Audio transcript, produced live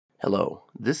Hello,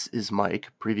 this is Mike,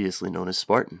 previously known as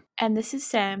Spartan. And this is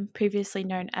Sam, previously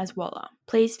known as Waller.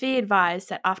 Please be advised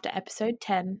that after episode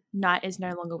 10, Knight is no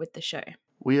longer with the show.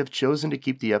 We have chosen to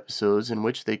keep the episodes in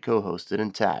which they co-hosted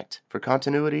intact for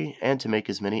continuity and to make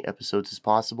as many episodes as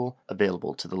possible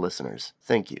available to the listeners.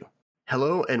 Thank you.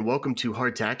 Hello and welcome to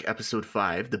Hardtack Episode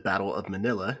 5, The Battle of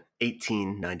Manila,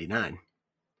 1899.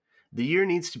 The year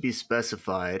needs to be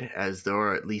specified as there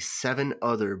are at least 7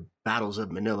 other battles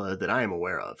of Manila that I am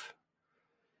aware of.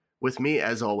 With me,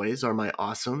 as always, are my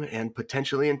awesome and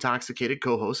potentially intoxicated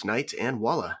co-hosts, Knight and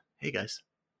Walla. Hey, guys.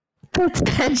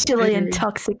 Potentially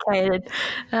intoxicated.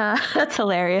 That's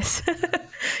hilarious.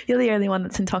 You're the only one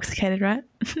that's intoxicated, right?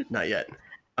 Not yet.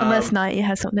 Unless Knight, you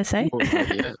have something to say. Well,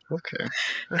 not yet. Okay.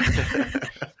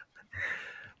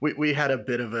 We had a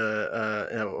bit of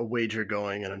a wager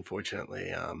going, and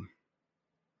unfortunately,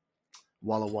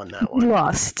 Walla won that one.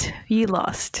 You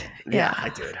lost. Yeah, I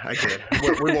did.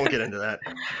 We won't get into that.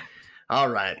 All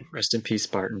right. Rest in peace,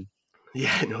 Spartan.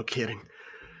 Yeah, no kidding.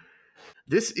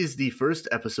 This is the first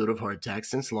episode of Hardtack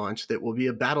since launch that will be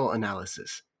a battle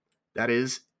analysis. That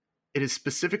is, it is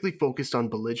specifically focused on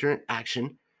belligerent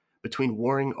action between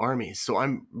warring armies, so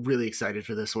I'm really excited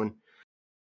for this one.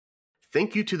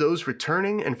 Thank you to those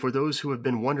returning and for those who have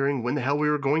been wondering when the hell we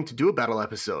were going to do a battle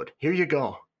episode. Here you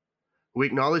go. We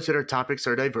acknowledge that our topics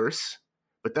are diverse,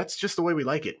 but that's just the way we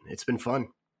like it. It's been fun.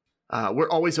 We're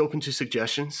always open to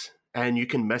suggestions, and you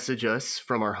can message us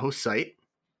from our host site,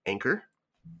 Anchor,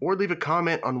 or leave a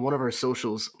comment on one of our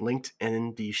socials linked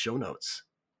in the show notes.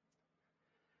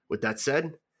 With that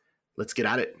said, let's get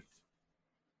at it.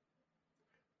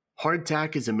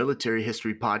 Hardtack is a military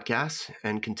history podcast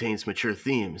and contains mature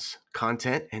themes,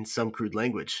 content, and some crude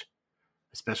language,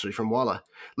 especially from Walla.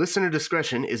 Listener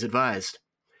discretion is advised.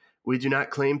 We do not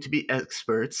claim to be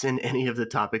experts in any of the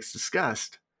topics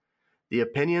discussed. The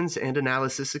opinions and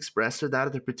analysis expressed are that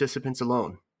of the participants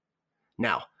alone.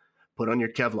 Now, put on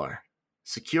your Kevlar,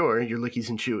 secure your lickies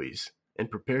and chewies, and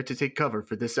prepare to take cover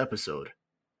for this episode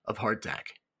of Hardtack.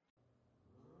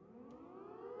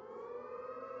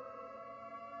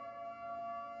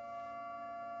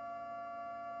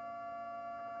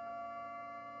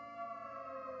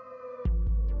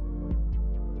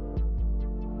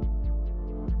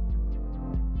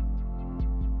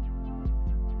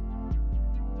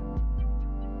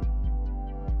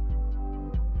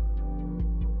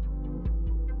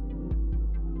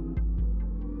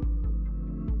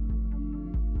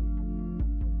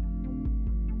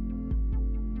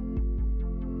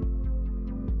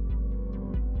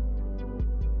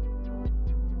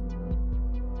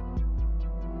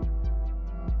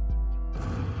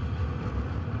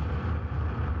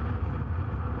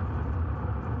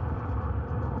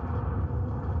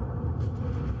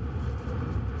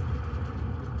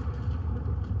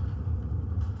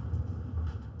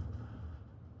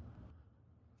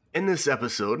 In this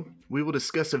episode, we will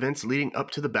discuss events leading up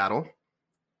to the battle,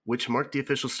 which marked the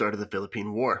official start of the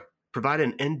Philippine War, provide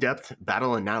an in-depth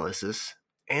battle analysis,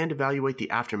 and evaluate the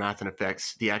aftermath and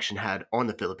effects the action had on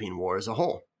the Philippine War as a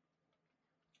whole.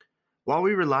 While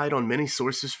we relied on many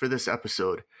sources for this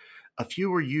episode, a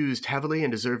few were used heavily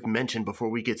and deserve mention before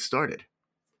we get started.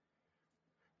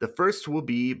 The first will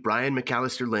be Brian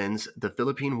McAllister Lynn's The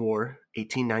Philippine War,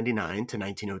 1899 to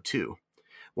 1902.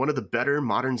 One of the better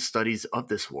modern studies of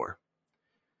this war.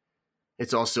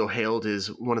 It's also hailed as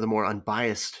one of the more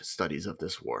unbiased studies of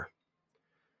this war.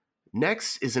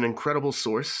 Next is an incredible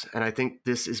source, and I think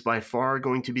this is by far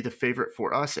going to be the favorite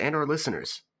for us and our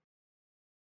listeners.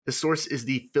 The source is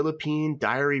the Philippine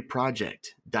Diary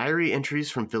Project, diary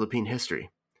entries from Philippine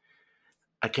history.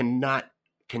 I cannot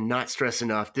stress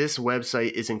enough, this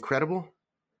website is incredible.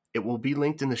 It will be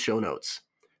linked in the show notes.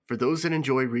 For those that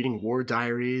enjoy reading war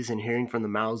diaries and hearing from the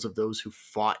mouths of those who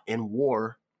fought in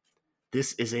war,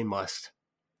 this is a must.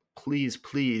 Please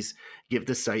give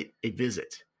the site a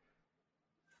visit.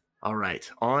 All right,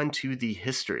 on to the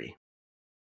history.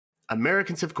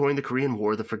 Americans have coined the Korean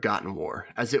War the Forgotten War,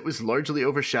 as it was largely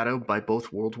overshadowed by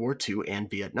both World War II and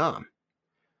Vietnam.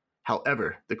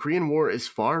 However, the Korean War is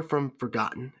far from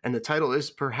forgotten, and the title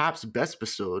is perhaps best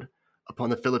bestowed upon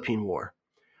the Philippine War,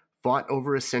 fought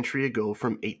over a century ago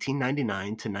from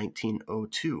 1899 to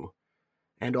 1902,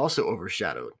 and also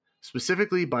overshadowed,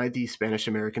 specifically by the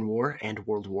Spanish-American War and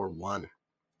World War I.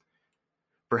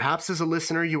 Perhaps as a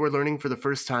listener, you are learning for the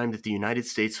first time that the United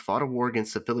States fought a war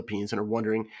against the Philippines and are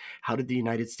wondering, how did the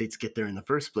United States get there in the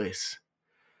first place?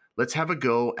 Let's have a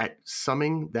go at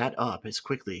summing that up as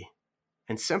quickly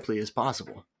and simply as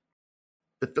possible.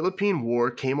 The Philippine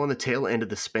War came on the tail end of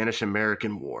the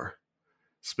Spanish-American War.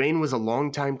 Spain was a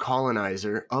longtime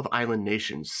colonizer of island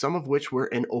nations, some of which were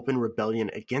in open rebellion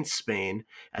against Spain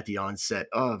at the onset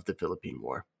of the Philippine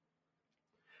War.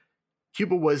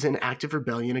 Cuba was in active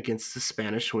rebellion against the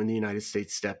Spanish when the United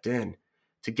States stepped in.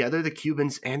 Together, the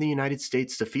Cubans and the United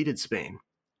States defeated Spain.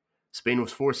 Spain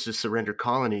was forced to surrender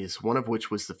colonies, one of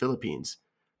which was the Philippines,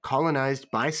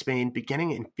 colonized by Spain beginning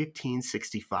in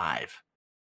 1565.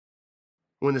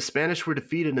 When the Spanish were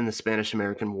defeated in the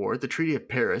Spanish-American War, the Treaty of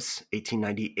Paris,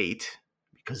 1898,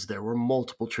 because there were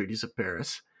multiple treaties of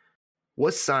Paris,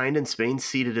 was signed and Spain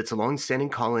ceded its long-standing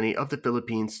colony of the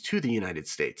Philippines to the United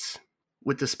States.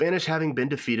 With the Spanish having been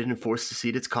defeated and forced to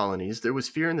cede its colonies, there was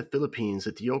fear in the Philippines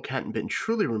that the yoke hadn't been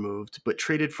truly removed, but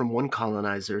traded from one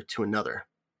colonizer to another.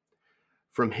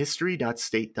 From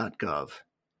history.state.gov.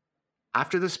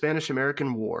 After the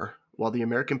Spanish-American War, while the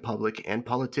American public and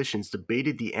politicians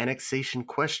debated the annexation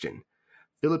question,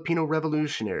 Filipino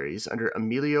revolutionaries under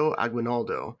Emilio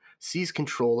Aguinaldo seized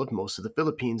control of most of the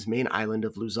Philippines' main island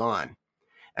of Luzon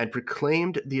and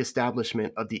proclaimed the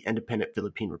establishment of the independent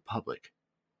Philippine Republic.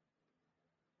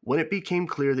 When it became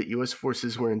clear that U.S.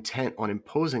 forces were intent on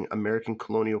imposing American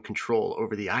colonial control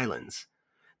over the islands,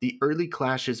 the early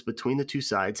clashes between the two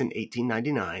sides in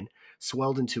 1899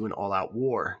 swelled into an all-out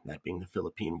war, that being the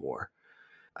Philippine War.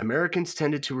 Americans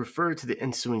tended to refer to the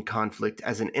ensuing conflict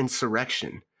as an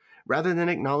insurrection, rather than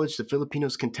acknowledge the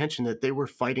Filipinos' contention that they were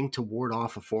fighting to ward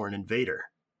off a foreign invader.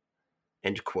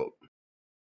 End quote.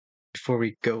 Before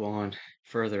we go on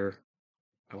further,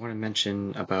 I want to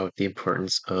mention about the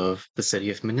importance of the city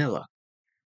of Manila.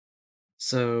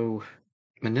 So,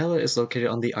 Manila is located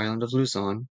on the island of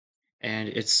Luzon, and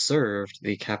it served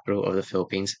the capital of the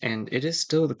Philippines, and it is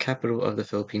still the capital of the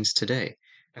Philippines today.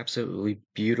 Absolutely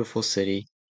beautiful city,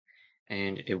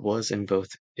 and it was and both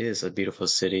is a beautiful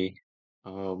city.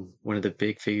 One of the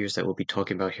big figures that we'll be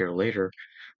talking about here later,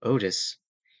 Otis,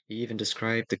 he even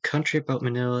described the country about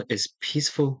Manila is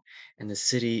peaceful and the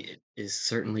city is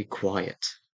certainly quiet.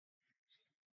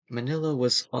 Manila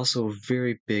was also a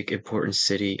very big important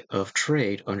city of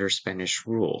trade under Spanish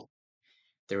rule.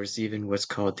 There was even what's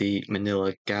called the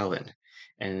Manila Galleon,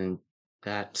 and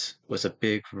that was a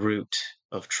big route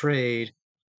of trade,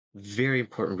 very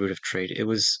important route of trade. It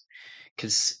was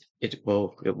it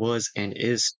was and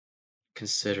is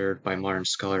considered by modern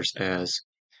scholars as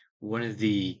one of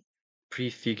the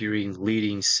prefiguring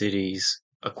leading cities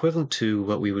equivalent to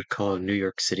what we would call New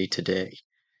York City today.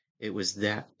 It was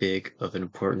that big of an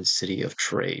important city of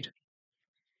trade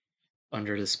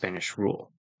under the Spanish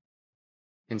rule.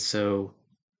 And so,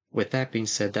 with that being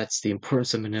said, that's the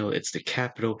importance of Manila. It's the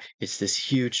capital, it's this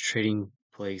huge trading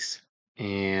place.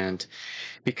 And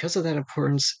because of that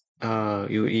importance,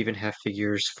 you even have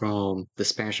figures from the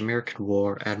Spanish-American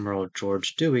War, Admiral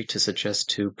George Dewey, to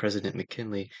suggest to President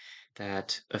McKinley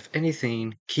that, if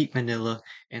anything, keep Manila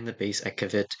and the base at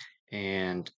Cavite,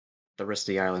 and the rest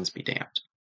of the islands be damned.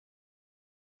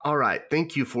 All right,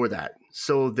 thank you for that.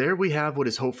 So there we have what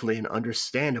is hopefully an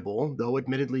understandable, though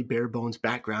admittedly bare bones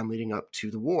background leading up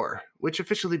to the war, which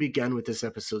officially began with this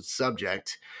episode's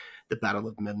subject, the Battle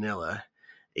of Manila,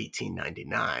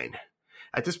 1899.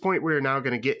 At this point, we're now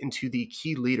going to get into the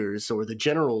key leaders or the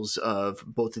generals of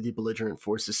both of the belligerent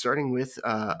forces, starting with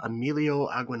Emilio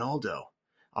Aguinaldo.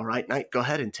 All right, Knight, go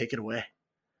ahead and take it away.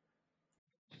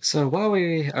 So while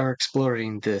we are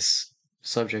exploring this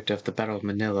subject of the Battle of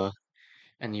Manila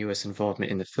and U.S.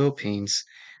 involvement in the Philippines,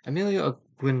 Emilio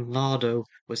Aguinaldo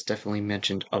was definitely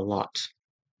mentioned a lot.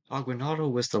 Aguinaldo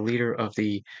was the leader of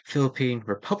the Philippine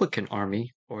Republican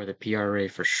Army, or the PRA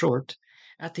for short,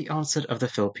 at the onset of the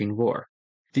Philippine War.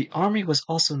 The army was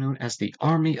also known as the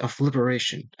Army of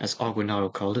Liberation, as Aguinaldo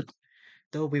called it,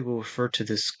 though we will refer to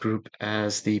this group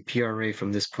as the PRA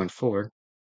from this point forward.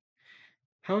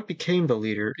 How it became the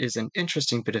leader is an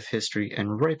interesting bit of history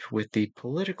and ripe with the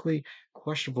politically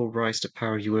questionable rise to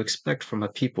power you would expect from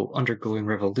a people undergoing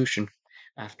revolution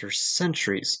after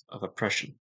centuries of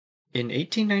oppression. In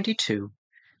 1892,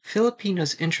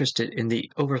 Filipinos interested in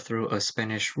the overthrow of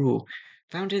Spanish rule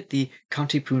founded the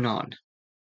Katipunan,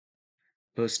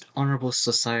 Most Honorable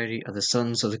Society of the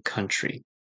Sons of the Country.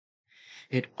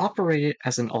 It operated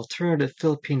as an alternative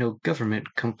Filipino government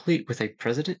complete with a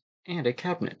president and a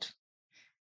cabinet.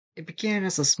 It began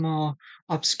as a small,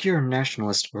 obscure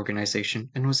nationalist organization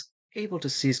and was able to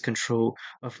seize control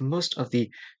of most of the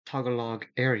Tagalog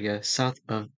area south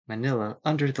of Manila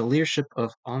under the leadership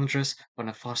of Andres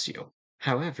Bonifacio.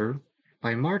 However,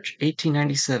 by March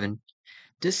 1897,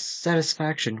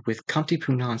 dissatisfaction with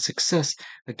Katipunan's success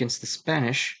against the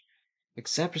Spanish,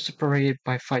 exacerbated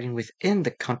by fighting within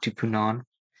the Katipunan,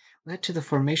 led to the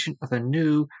formation of a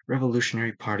new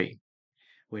revolutionary party,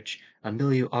 which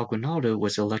Emilio Aguinaldo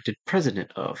was elected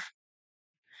president of.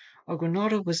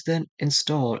 Aguinaldo was then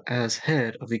installed as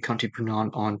head of the Katipunan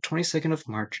on 22nd of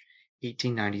March,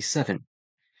 1897.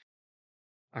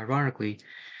 Ironically,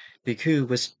 the coup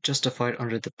was justified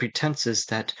under the pretenses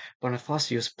that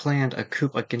Bonifacius planned a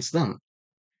coup against them.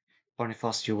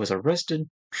 Bonifacio was arrested,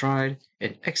 tried,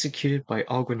 and executed by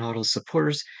Aguinaldo's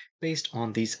supporters based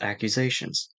on these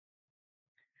accusations.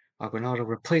 Aguinaldo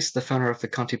replaced the founder of the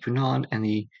Katipunan and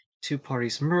the two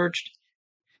parties merged.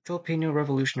 Filipino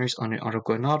revolutionaries under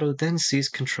Aguinaldo then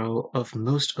seized control of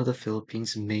most of the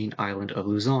Philippines' main island of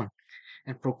Luzon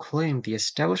and proclaimed the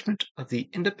establishment of the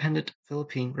independent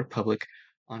Philippine Republic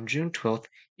on June 12,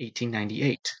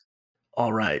 1898.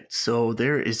 All right, so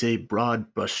there is a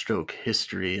broad brushstroke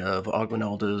history of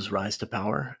Aguinaldo's rise to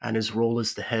power and his role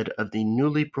as the head of the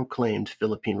newly proclaimed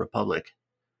Philippine Republic.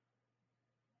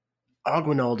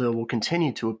 Aguinaldo will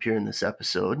continue to appear in this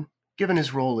episode, given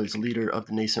his role as leader of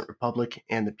the nascent republic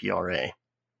and the PRA.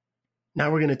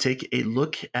 Now we're going to take a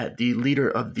look at the leader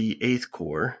of the 8th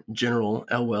Corps, General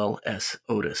Lowell S.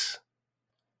 Otis.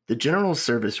 The general's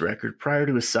service record prior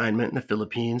to assignment in the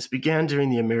Philippines began during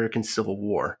the American Civil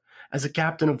War as a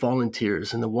captain of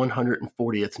volunteers in the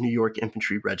 140th New York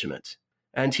Infantry Regiment,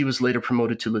 and he was later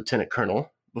promoted to lieutenant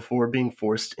colonel before being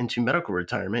forced into medical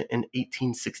retirement in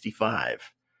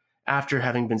 1865, after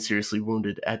having been seriously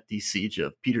wounded at the Siege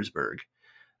of Petersburg,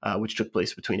 which took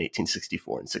place between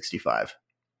 1864 and 65.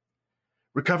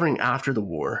 Recovering after the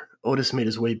war, Otis made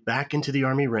his way back into the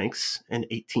Army ranks in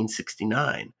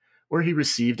 1869, where he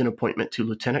received an appointment to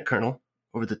lieutenant colonel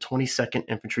over the 22nd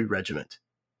Infantry Regiment.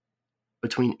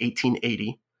 Between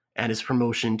 1880 and his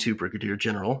promotion to brigadier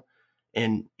general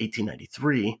in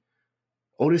 1893,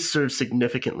 Otis served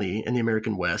significantly in the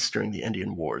American West during the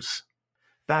Indian Wars.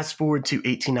 Fast forward to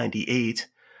 1898,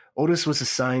 Otis was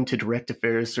assigned to direct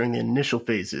affairs during the initial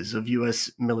phases of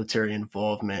U.S. military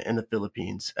involvement in the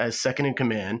Philippines as second in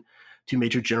command to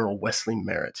Major General Wesley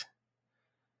Merritt.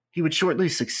 He would shortly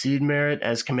succeed Merritt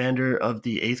as commander of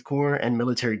the 8th Corps and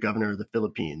military governor of the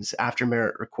Philippines after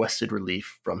Merritt requested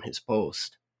relief from his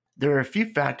post. There are a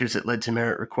few factors that led to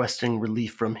Merritt requesting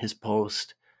relief from his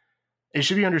post. It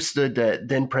should be understood that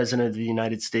then President of the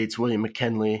United States, William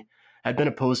McKinley, had been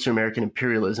opposed to American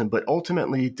imperialism, but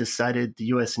ultimately decided the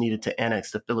U.S. needed to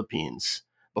annex the Philippines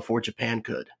before Japan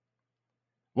could.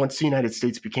 Once the United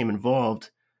States became involved,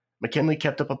 McKinley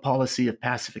kept up a policy of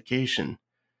pacification,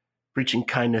 preaching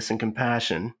kindness and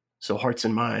compassion, so hearts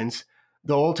and minds,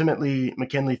 though ultimately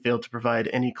McKinley failed to provide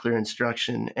any clear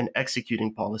instruction and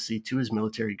executing policy to his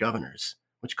military governors,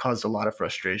 which caused a lot of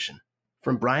frustration.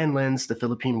 From Brian Lynn's The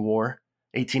Philippine War,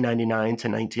 1899 to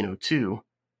 1902,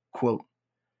 quote,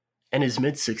 in his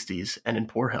mid-60s and in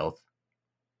poor health,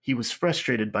 he was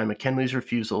frustrated by McKinley's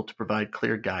refusal to provide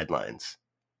clear guidelines.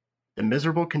 The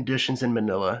miserable conditions in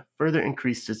Manila further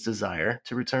increased his desire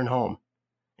to return home,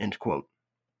 end quote.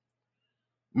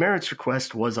 Merritt's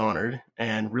request was honored,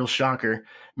 and, real shocker,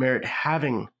 Merritt,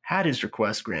 having had his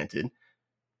request granted,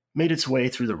 made its way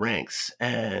through the ranks,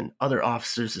 and other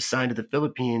officers assigned to the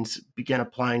Philippines began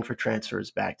applying for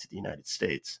transfers back to the United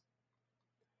States.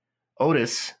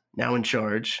 Otis, now in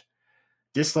charge,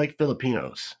 disliked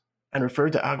Filipinos and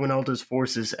referred to Aguinaldo's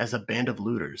forces as a band of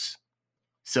looters.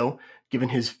 So, given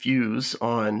his views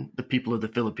on the people of the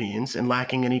Philippines and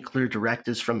lacking any clear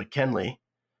directives from McKinley,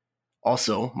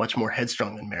 also much more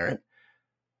headstrong than Merritt,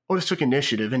 Otis took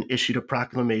initiative and issued a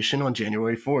proclamation on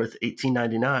January 4th,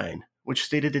 1899, which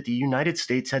stated that the United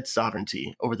States had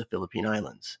sovereignty over the Philippine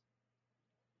Islands.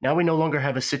 Now we no longer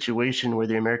have a situation where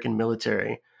the American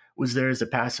military was there as a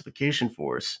pacification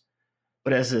force,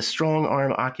 but as a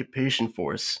strong-arm occupation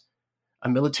force, a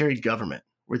military government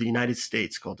where the United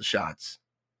States called the shots.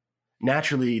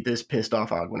 Naturally, this pissed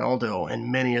off Aguinaldo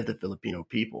and many of the Filipino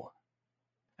people.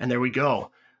 And there we go.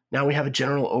 Now we have a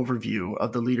general overview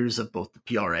of the leaders of both the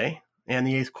PRA and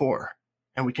the 8th Corps,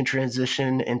 and we can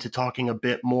transition into talking a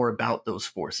bit more about those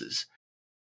forces.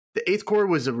 The 8th Corps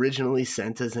was originally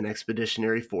sent as an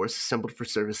expeditionary force assembled for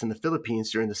service in the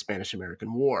Philippines during the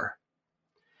Spanish-American War.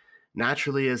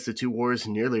 Naturally, as the two wars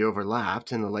nearly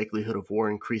overlapped and the likelihood of war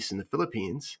increased in the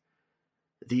Philippines,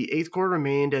 the 8th Corps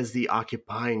remained as the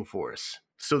occupying force.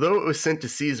 So though it was sent to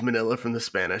seize Manila from the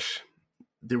Spanish,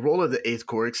 the role of the 8th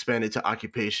Corps expanded to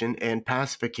occupation and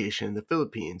pacification in the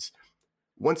Philippines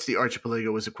once the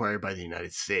archipelago was acquired by the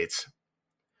United States.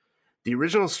 The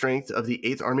original strength of the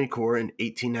 8th Army Corps in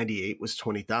 1898 was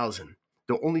 20,000,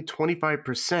 though only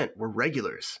 25% were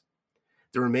regulars.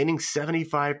 The remaining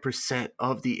 75%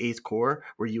 of the 8th Corps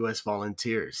were U.S.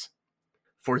 volunteers.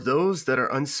 For those that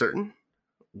are uncertain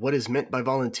What is meant by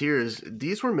volunteers?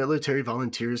 These were military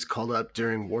volunteers called up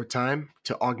during wartime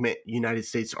to augment United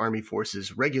States Army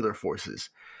forces' regular forces.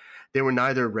 They were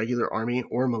neither regular army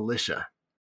or militia.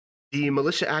 The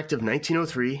Militia Act of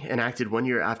 1903, enacted 1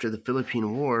 year after the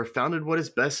Philippine War, founded what is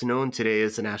best known today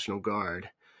as the National Guard.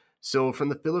 So, from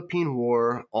the Philippine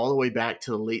War all the way back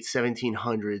to the late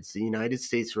 1700s, the United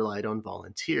States relied on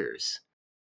volunteers.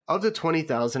 Of the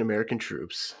 20,000 American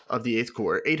troops of the 8th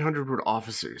Corps, 800 were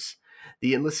officers.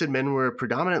 The enlisted men were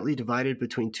predominantly divided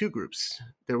between two groups.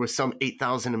 There were some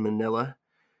 8,000 in Manila.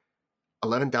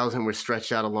 11,000 were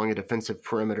stretched out along a defensive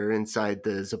perimeter inside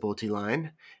the Zapote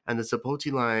line. And the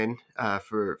Zapote line,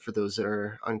 for those that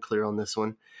are unclear on this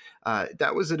one,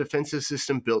 that was a defensive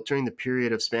system built during the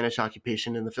period of Spanish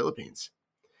occupation in the Philippines.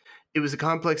 It was a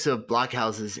complex of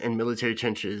blockhouses and military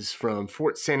trenches from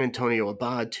Fort San Antonio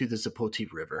Abad to the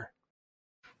Zapote River.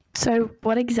 So,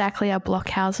 what exactly are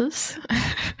blockhouses?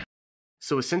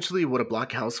 So essentially what a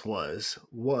blockhouse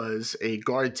was a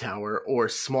guard tower or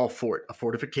small fort, a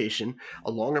fortification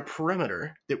along a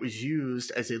perimeter that was used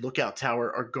as a lookout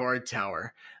tower or guard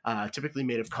tower, typically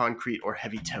made of concrete or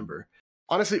heavy timber.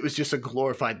 Honestly, it was just a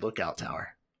glorified lookout tower.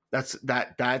 That's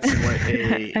what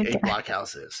a Okay.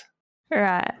 blockhouse is.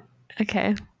 Right.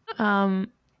 Okay. I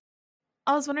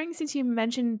was wondering, since you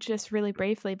mentioned just really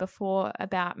briefly before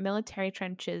about military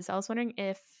trenches, I was wondering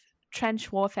if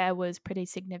trench warfare was pretty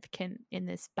significant in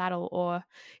this battle, or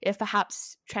if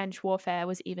perhaps trench warfare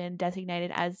was even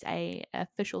designated as a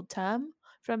official term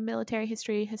from military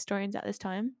history historians at this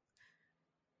time.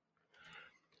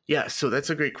 Yeah, so that's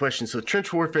a great question. So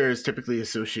trench warfare is typically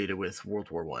associated with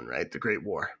World War I, right? The Great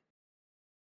War.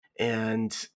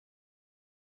 And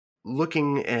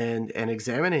looking and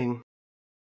examining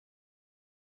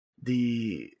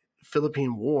the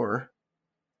Philippine War,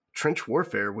 trench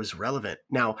warfare was relevant.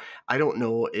 Now, I don't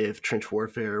know if trench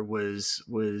warfare was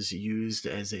used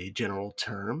as a general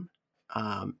term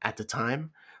at the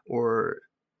time or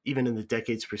even in the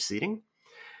decades preceding.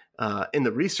 In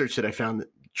the research that I found,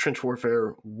 trench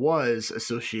warfare was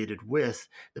associated with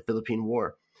the Philippine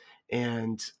War.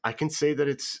 And I can say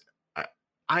that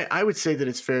I would say that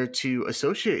it's fair to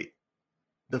associate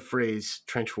the phrase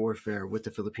trench warfare with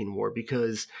the Philippine War,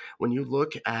 because when you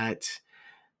look at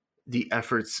the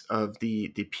efforts of the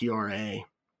PRA,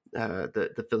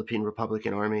 the Philippine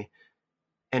Republican Army,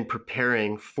 and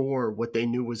preparing for what they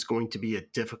knew was going to be a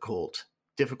difficult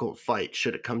fight,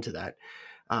 should it come to that,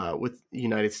 with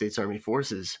United States Army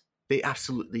forces, they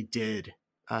absolutely did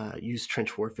use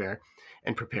trench warfare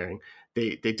and preparing.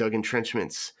 They dug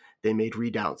entrenchments, they made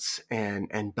redoubts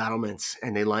and battlements,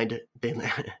 and they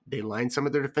lined some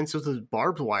of their defenses with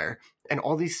barbed wire and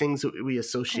all these things that we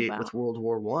associate with World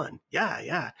War One.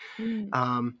 Yeah.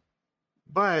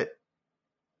 But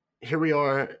here we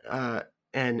are,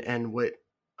 and what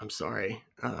I'm sorry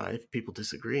if people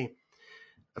disagree.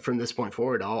 From this point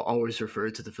forward, I'll always refer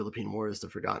to the Philippine War as the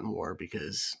Forgotten War,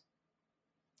 because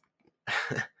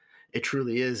it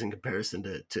truly is in comparison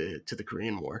to the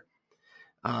Korean War.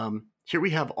 Here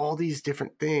we have all these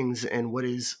different things, and what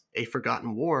is a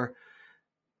forgotten war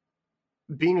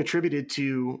being attributed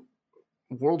to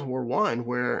World War I,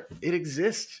 where it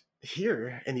exists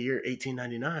here in the year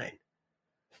 1899,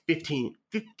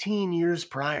 15 years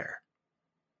prior.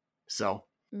 So,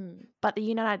 but the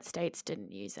United States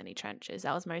didn't use any trenches.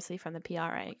 That was mostly from the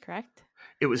PRA, correct?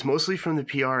 It was mostly from the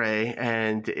PRA,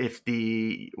 and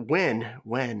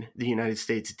when the United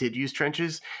States did use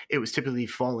trenches, it was typically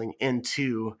falling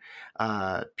into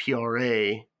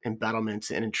PRA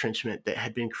embattlements and entrenchment that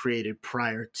had been created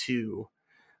prior to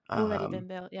already been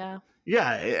built. Yeah.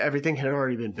 Yeah, everything had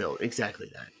already been built.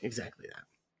 Exactly that.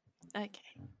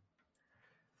 Okay.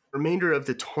 Remainder of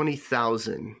the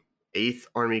 20,000 8th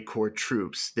Army Corps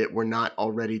troops that were not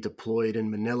already deployed in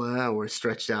Manila or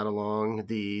stretched out along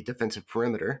the defensive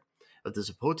perimeter of the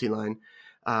Zapote line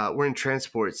were in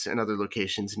transports and other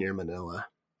locations near Manila.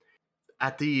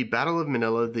 At the Battle of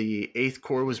Manila, the 8th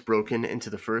Corps was broken into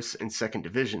the 1st and 2nd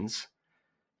Divisions,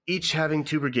 each having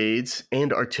 2 brigades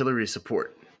and artillery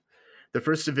support. The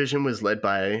 1st Division was led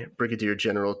by Brigadier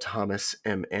General Thomas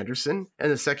M. Anderson, and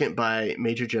the 2nd by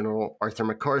Major General Arthur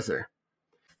MacArthur.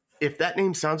 If that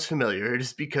name sounds familiar, it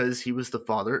is because he was the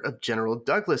father of General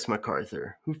Douglas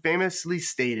MacArthur, who famously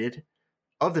stated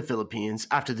of the Philippines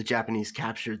after the Japanese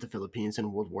captured the Philippines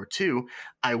in World War II,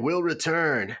 "I will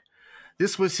return."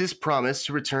 This was his promise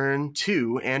to return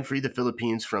to and free the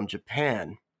Philippines from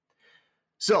Japan.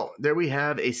 So there we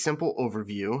have a simple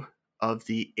overview of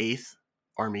the 8th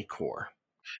Army Corps.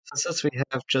 Since we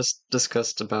have just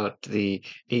discussed about the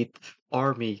 8th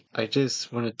Army, I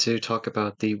just wanted to talk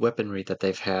about the weaponry that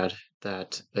they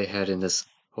had in this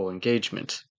whole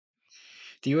engagement.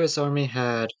 The U.S. Army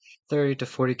had 30 to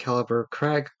 40 caliber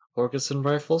Krag Jorgensen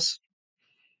rifles,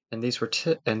 and these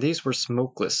were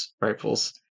smokeless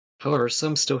rifles. However,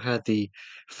 some still had the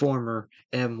former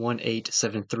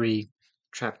M1873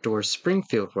 trapdoor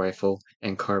Springfield rifle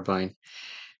and carbine,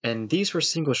 and these were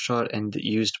single shot and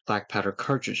used black powder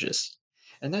cartridges.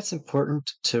 And that's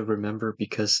important to remember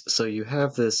because so you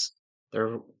have this,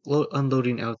 they're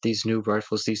unloading out these new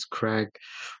rifles, these Krag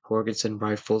Jorgensen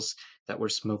rifles that were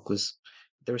smokeless.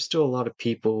 There were still a lot of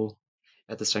people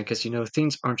at this time because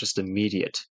things aren't just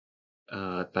immediate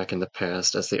back in the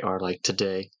past as they are like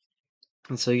today.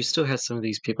 And so you still had some of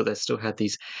these people that still had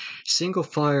these single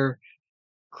fire,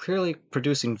 clearly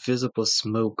producing visible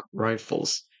smoke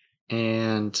rifles.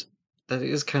 And that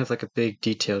is kind of like a big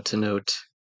detail to note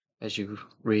as you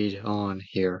read on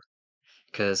here.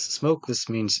 Because smokeless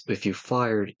means if you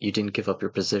fired, you didn't give up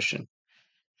your position.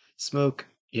 Smoke,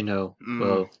 Mm.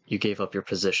 well, you gave up your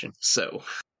position. So,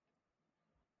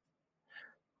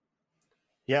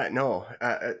 Yeah, no,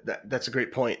 that's a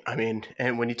great point. I mean,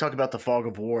 and when you talk about the fog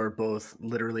of war, both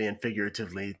literally and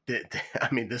figuratively,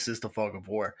 I mean, this is the fog of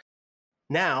war.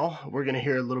 Now, we're going to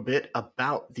hear a little bit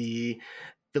about the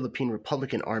Philippine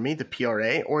Republican Army, the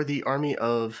PRA, or the Army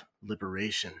of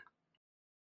Liberation.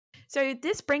 So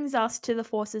this brings us to the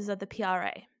forces of the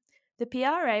PRA. The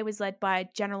PRA was led by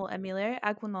General Emilio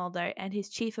Aguinaldo and his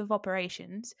chief of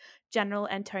operations, General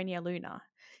Antonio Luna.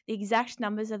 The exact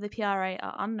numbers of the PRA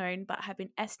are unknown but have been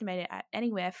estimated at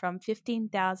anywhere from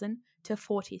 15,000 to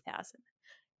 40,000.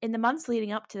 In the months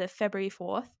leading up to the February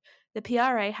 4th, the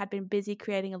PRA had been busy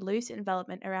creating a loose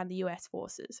envelopment around the US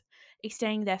forces,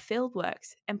 extending their field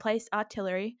works and placed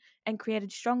artillery and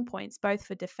created strong points both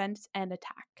for defense and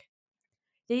attack.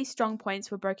 These strong points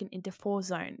were broken into 4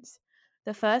 zones.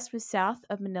 The first was south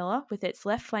of Manila with its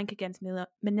left flank against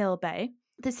Manila Bay.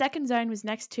 The second zone was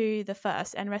next to the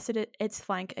first and rested its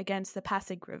flank against the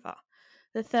Pasig River.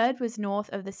 The third was north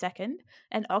of the second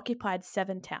and occupied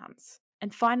 7 towns.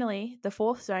 And finally, the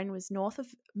fourth zone was north of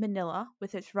Manila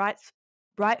with its right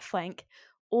flank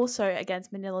also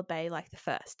against Manila Bay like the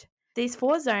first. These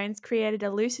 4 zones created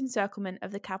a loose encirclement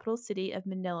of the capital city of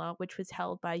Manila, which was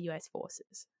held by US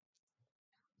forces.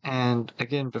 and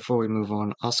again, before we move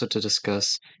on, also to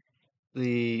discuss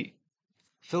the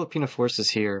Filipino forces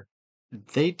here,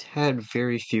 they had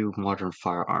very few modern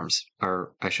firearms,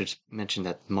 or I should mention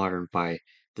that modern by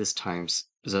this time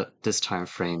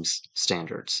frame's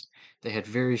standards. They had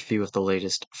very few of the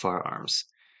latest firearms.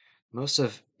 Most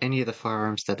of any of the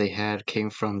firearms that they had came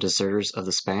from deserters of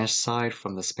the Spanish side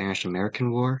from the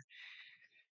Spanish-American War.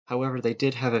 However, they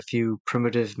did have a few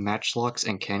primitive matchlocks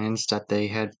and cannons that they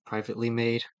had privately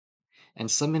made, and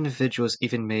some individuals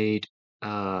even made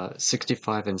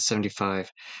 65 and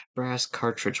 75 brass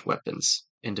cartridge weapons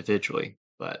individually.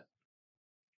 But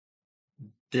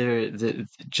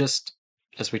just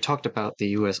as we talked about the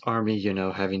U.S. Army,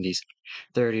 having these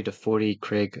 30 to 40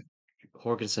 Craig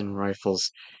Jorgensen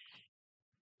rifles,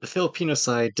 the Filipino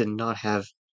side did not have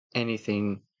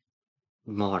anything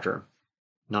modern,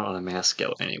 not on a mass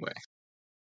scale anyway.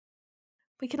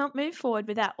 We cannot move forward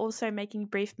without also making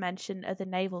brief mention of the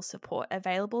naval support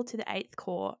available to the 8th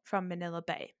Corps from Manila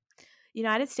Bay.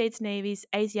 United States Navy's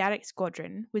Asiatic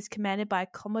Squadron was commanded by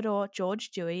Commodore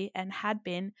George Dewey and had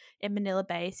been in Manila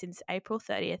Bay since April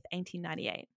 30th,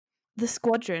 1898. The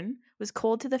squadron was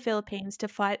called to the Philippines to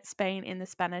fight Spain in the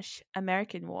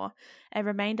Spanish-American War and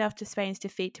remained after Spain's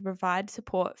defeat to provide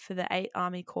support for the 8th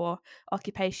Army Corps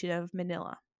occupation of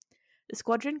Manila. The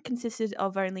squadron consisted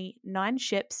of only 9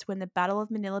 ships when the Battle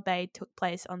of Manila Bay took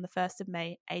place on the 1st of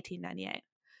May 1898.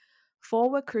 4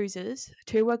 were cruisers,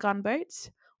 2 were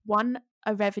gunboats, 1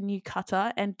 a revenue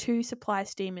cutter, and 2 supply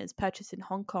steamers purchased in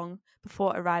Hong Kong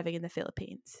before arriving in the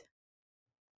Philippines.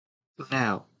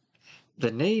 Now,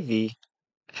 the Navy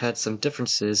had some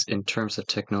differences in terms of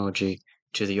technology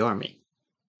to the Army.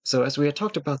 So, as we had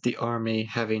talked about the Army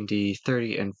having the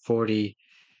 30 and 40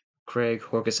 Craig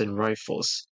Jorgensen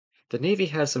rifles, the Navy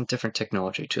had some different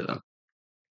technology to them.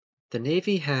 The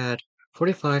Navy had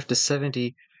 45 to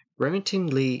 70 Remington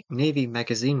Lee Navy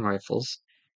magazine rifles,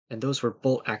 and those were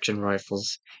bolt-action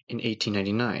rifles in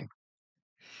 1899.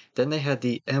 Then they had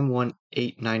the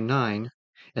M1899,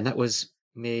 and that was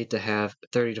made to have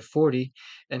 30 to 40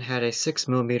 and had a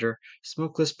 6mm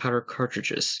smokeless powder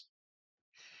cartridges.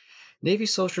 Navy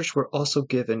soldiers were also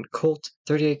given Colt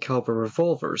 38 caliber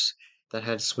revolvers that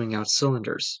had swing-out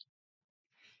cylinders.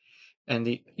 And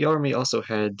the Army also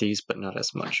had these, but not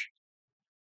as much.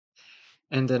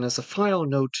 And then as a final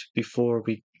note before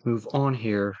we move on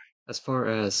here, as far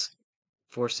as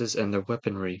forces and their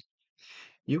weaponry,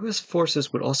 U.S.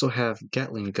 forces would also have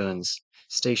Gatling guns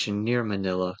stationed near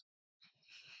Manila,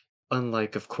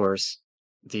 unlike, of course,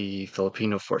 the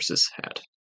Filipino forces had.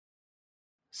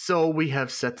 So we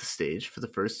have set the stage for the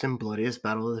first and bloodiest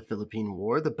battle of the Philippine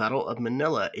War, the Battle of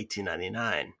Manila,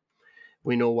 1899.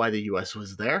 We know why the U.S.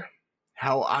 was there,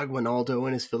 how Aguinaldo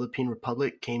and his Philippine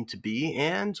Republic came to be,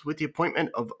 and with the appointment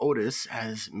of Otis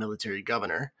as military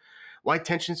governor, why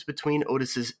tensions between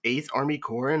Otis's 8th Army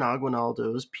Corps and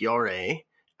Aguinaldo's PRA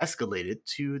escalated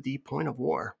to the point of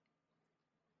war.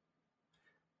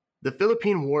 The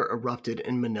Philippine War erupted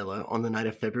in Manila on the night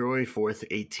of February 4th,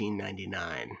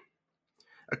 1899.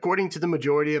 According to the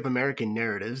majority of American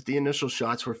narratives, the initial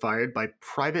shots were fired by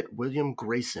Private William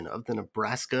Grayson of the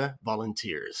Nebraska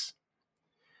Volunteers.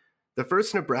 The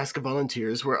 1st Nebraska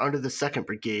Volunteers were under the 2nd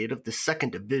Brigade of the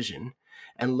 2nd Division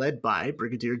and led by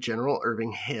Brigadier General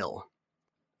Irving Hale.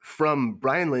 From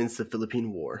Brian Lane's The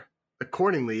Philippine War,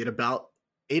 accordingly, at about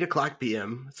 8 o'clock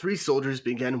p.m., 3 soldiers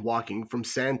began walking from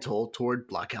Santol toward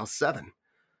Blockhouse 7.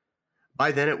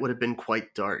 By then it would have been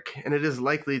quite dark, and it is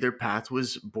likely their path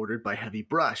was bordered by heavy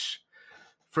brush,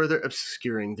 further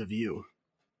obscuring the view.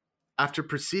 After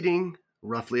proceeding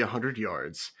roughly 100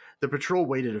 yards, the patrol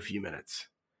waited a few minutes.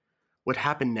 What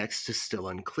happened next is still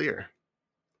unclear.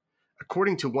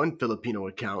 According to one Filipino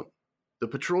account, the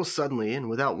patrol suddenly and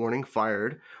without warning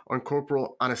fired on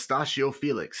Corporal Anastasio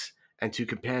Felix and 2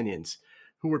 companions,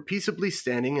 who were peaceably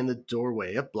standing in the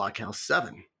doorway of Blockhouse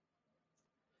 7.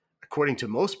 According to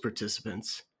most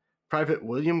participants, Private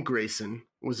William Grayson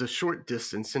was a short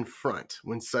distance in front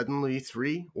when suddenly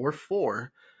 3 or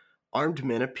 4 armed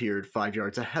men appeared 5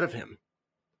 yards ahead of him.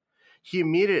 He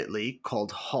immediately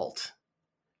called halt,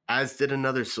 as did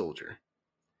another soldier.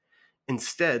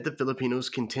 Instead, the Filipinos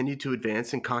continued to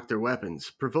advance and cock their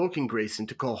weapons, provoking Grayson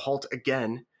to call halt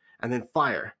again and then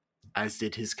fire, as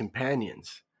did his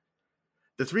companions.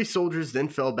 The 3 soldiers then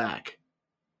fell back,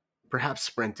 perhaps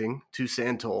sprinting, to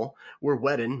Santol, where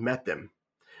Wedden met them.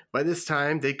 By this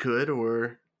time, they could,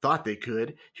 or thought they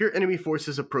could, hear enemy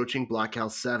forces approaching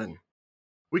Blockhouse 7.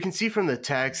 We can see from the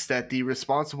text that the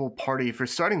responsible party for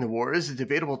starting the war is a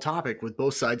debatable topic with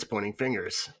both sides pointing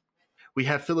fingers. We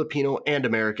have Filipino and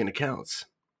American accounts.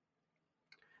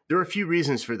 There are a few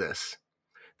reasons for this.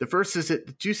 The first is that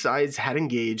the 2 sides had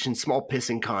engaged in small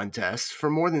pissing contests for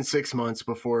more than 6 months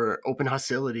before open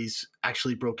hostilities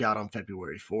actually broke out on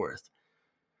February 4th.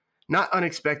 Not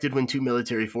unexpected when 2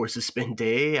 military forces spend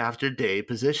day after day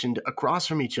positioned across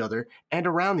from each other and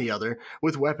around the other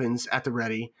with weapons at the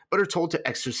ready, but are told to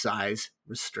exercise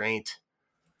restraint.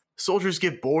 Soldiers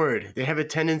get bored. They have a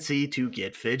tendency to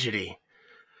get fidgety.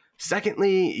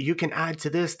 Secondly, you can add to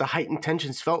this the heightened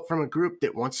tensions felt from a group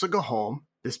that wants to go home,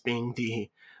 this being the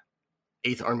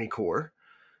 8th Army Corps,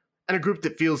 and a group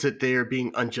that feels that they are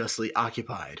being unjustly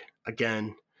occupied.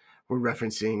 Again, we're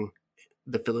referencing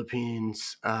the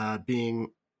Philippines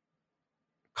being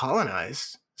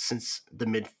colonized since the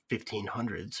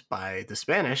mid-1500s by the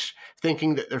Spanish,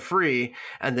 thinking that they're free,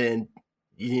 and then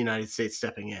the United States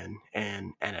stepping in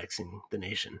and annexing the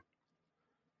nation.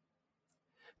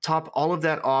 Top all of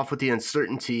that off with the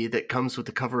uncertainty that comes with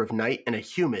the cover of night in a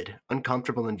humid,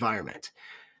 uncomfortable environment.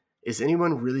 Is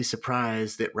anyone really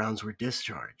surprised that rounds were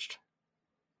discharged?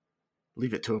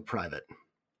 Leave it to a private.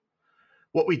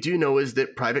 What we do know is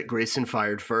that Private Grayson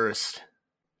fired first.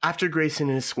 After Grayson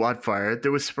and his squad fired,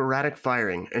 there was sporadic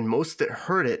firing, and most that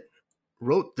heard it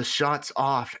wrote the shots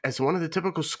off as one of the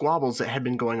typical squabbles that had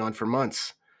been going on for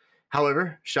months.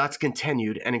 However, shots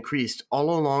continued and increased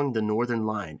all along the northern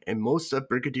line, and most of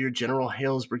Brigadier General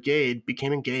Hale's brigade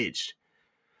became engaged.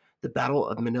 The Battle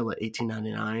of Manila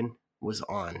 1899 was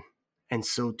on, and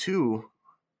so too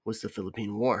was the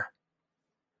Philippine War.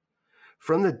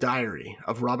 From the diary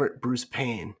of Robert Bruce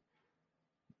Payne,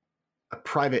 a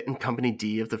private in Company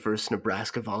D of the 1st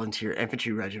Nebraska Volunteer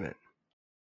Infantry Regiment.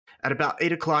 At about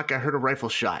 8 o'clock, I heard a rifle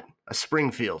shot, a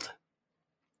Springfield.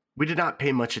 We did not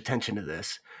pay much attention to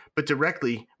this, but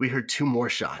directly we heard 2 more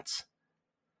shots.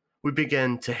 We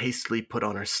began to hastily put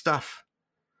on our stuff.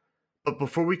 But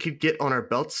before we could get on our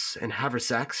belts and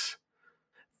haversacks,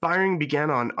 firing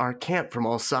began on our camp from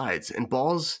all sides, and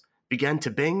balls began to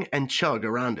bing and chug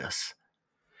around us.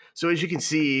 So as you can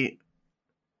see,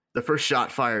 the first shot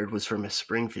fired was from a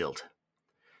Springfield.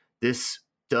 This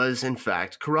does, in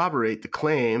fact, corroborate the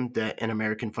claim that an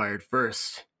American fired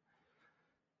first.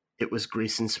 It was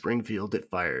Grayson Springfield that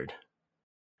fired.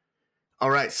 All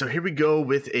right, so here we go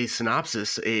with a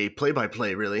synopsis, a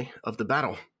play-by-play, really, of the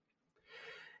battle.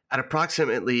 At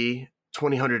approximately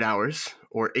 2000 hours,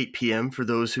 or 8 p.m. for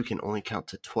those who can only count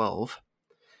to 12,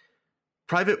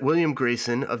 Private William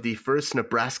Grayson of the 1st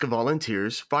Nebraska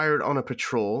Volunteers fired on a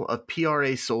patrol of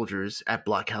PRA soldiers at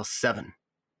Blockhouse 7,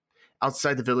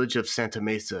 outside the village of Santa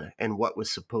Mesa in what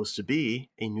was supposed to be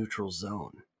a neutral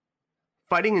zone.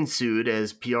 Fighting ensued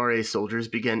as PRA soldiers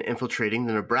began infiltrating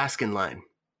the Nebraskan line.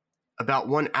 About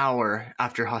 1 hour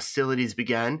after hostilities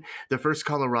began, the 1st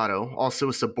Colorado, also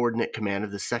a subordinate command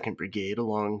of the 2nd Brigade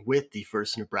along with the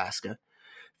 1st Nebraska,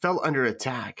 fell under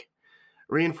attack.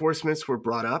 Reinforcements were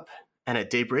brought up, and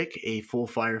at daybreak, a full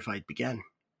firefight began.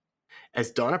 As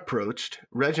dawn approached,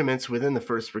 regiments within the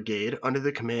 1st Brigade, under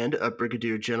the command of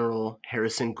Brigadier General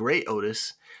Harrison Gray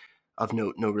Otis, of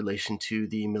note, no relation to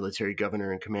the military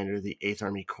governor and commander of the 8th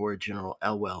Army Corps, General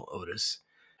Elwell Otis,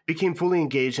 became fully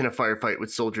engaged in a firefight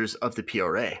with soldiers of the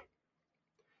PRA.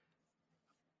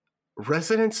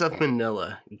 Residents of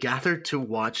Manila gathered to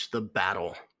watch the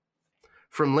battle.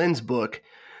 From Lynn's book,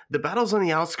 the battles on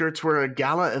the outskirts were a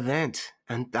gala event,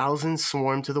 and thousands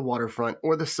swarmed to the waterfront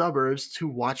or the suburbs to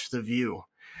watch the view.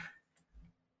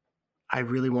 I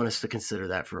really want us to consider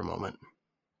that for a moment.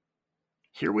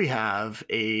 Here we have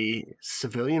a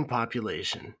civilian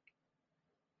population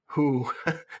who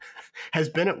has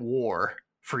been at war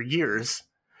for years,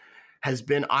 has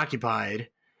been occupied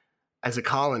as a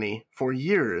colony for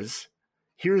years.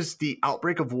 Here's the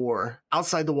outbreak of war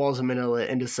outside the walls of Manila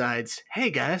and decides,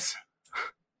 hey guys,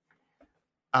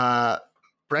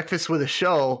 breakfast with a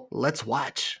show, let's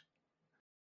watch.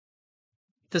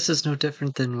 This is no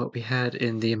different than what we had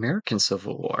in the American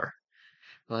Civil War.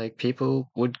 Like,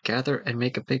 people would gather and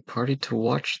make a big party to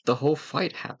watch the whole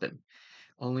fight happen,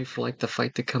 only for, like, the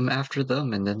fight to come after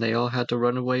them, and then they all had to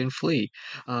run away and flee,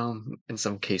 in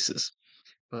some cases.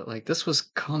 But, like, this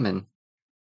was common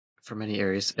for many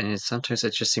areas, and sometimes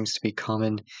it just seems to be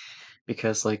common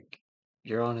because, like,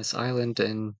 you're on this island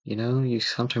and, you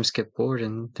sometimes get bored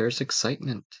and there's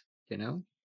excitement, you know?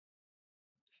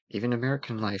 Even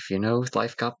American life,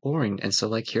 life got boring, and so,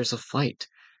 like, here's a fight.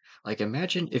 Like,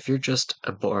 imagine if you're just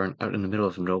a barn out in the middle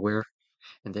of nowhere,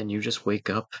 and then you just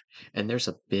wake up, and there's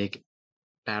a big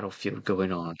battlefield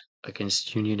going on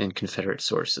against Union and Confederate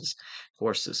forces,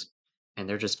 and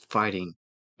they're just fighting.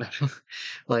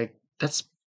 Like, that's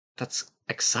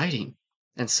exciting.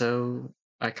 And so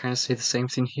I kind of say the same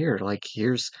thing here. Like,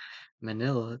 here's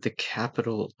Manila, the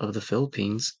capital of the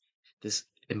Philippines, this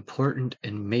important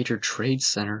and major trade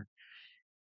center,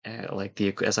 like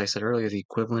the as I said earlier, the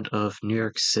equivalent of New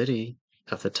York City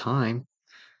of the time,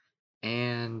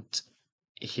 and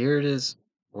here it is,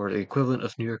 or the equivalent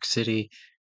of New York City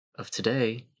of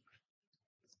today,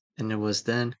 and it was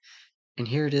then, and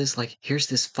here it is, like, here's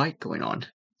this fight going on.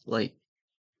 Like,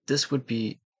 this would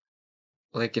be,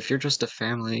 like, if you're just a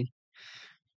family,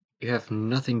 you have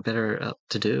nothing better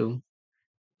to do,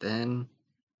 then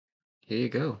here you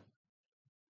go.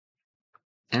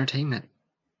 Entertainment.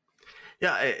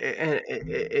 Yeah, and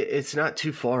it's not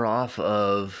too far off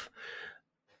of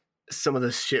some of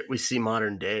the shit we see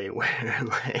modern day where,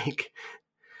 like,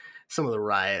 some of the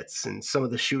riots and some of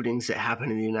the shootings that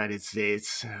happen in the United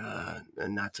States,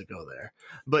 and not to go there.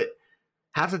 But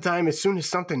half the time, as soon as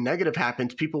something negative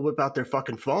happens, people whip out their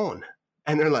fucking phone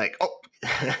and they're like, oh,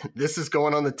 this is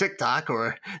going on the TikTok,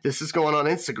 or this is going on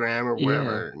Instagram, or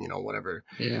wherever, whatever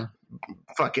Yeah.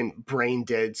 fucking brain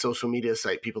dead social media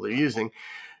site people are using.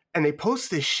 And they post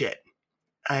this shit.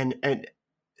 And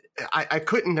I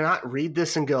couldn't not read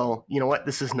this and go, you know what,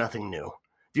 this is nothing new.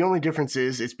 The only difference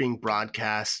is it's being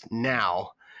broadcast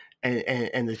now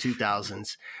in the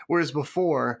 2000s, whereas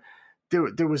before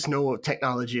there was no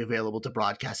technology available to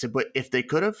broadcast it. But if they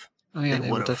could have, Oh yeah, they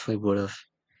they would have. definitely would have.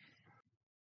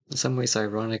 In some ways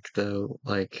ironic though,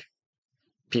 like,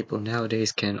 people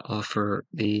nowadays can offer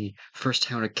the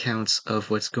first-hand accounts of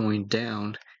what's going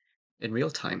down in real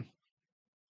time.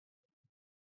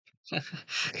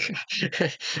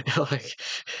 Like,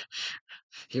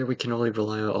 here we can only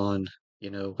rely on,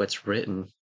 what's written,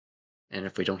 and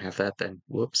if we don't have that, then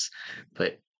whoops.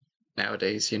 But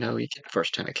nowadays, we get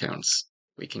first-hand accounts.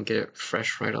 We can get it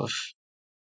fresh right off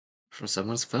from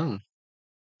someone's phone.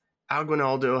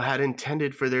 Aguinaldo had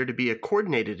intended for there to be a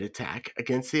coordinated attack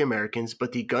against the Americans,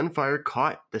 but the gunfire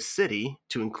caught the city,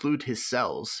 to include his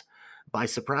cells, by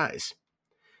surprise.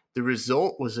 The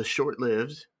result was a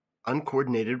short-lived,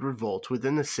 uncoordinated revolt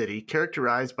within the city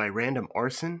characterized by random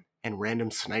arson and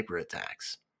random sniper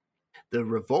attacks. The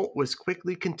revolt was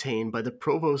quickly contained by the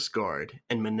Provost Guard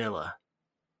in Manila.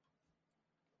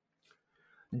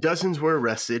 Dozens were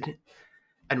arrested,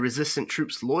 and resistant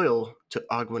troops loyal to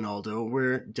Aguinaldo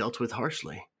were dealt with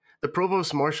harshly. The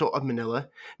Provost Marshal of Manila,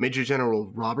 Major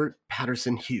General Robert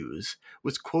Patterson Hughes,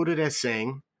 was quoted as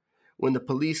saying, When the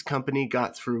police company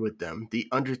got through with them, the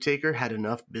undertaker had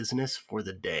enough business for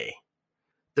the day.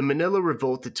 The Manila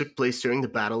revolt that took place during the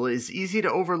battle is easy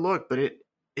to overlook, but it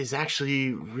is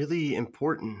actually really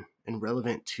important and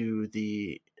relevant to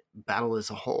the battle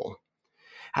as a whole.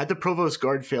 Had the Provost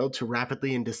Guard failed to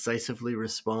rapidly and decisively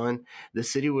respond, the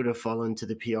city would have fallen to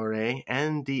the PRA,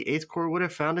 and the 8th Corps would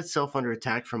have found itself under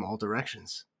attack from all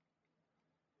directions.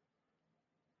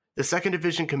 The 2nd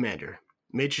Division commander,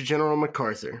 Major General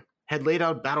MacArthur, had laid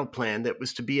out a battle plan that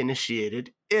was to be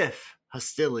initiated if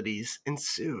hostilities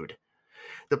ensued.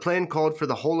 The plan called for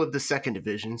the whole of the 2nd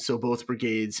Division, so both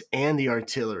brigades and the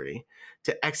artillery,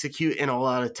 to execute an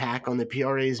all-out attack on the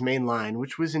PRA's main line,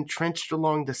 which was entrenched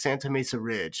along the Santa Mesa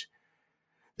Ridge.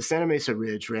 The Santa Mesa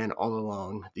Ridge ran all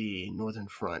along the northern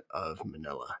front of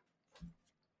Manila.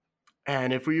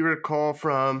 And if we recall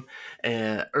from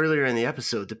earlier in the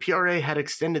episode, the PRA had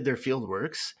extended their field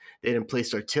works. They had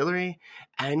emplaced artillery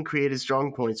and created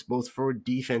strong points both for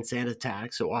defense and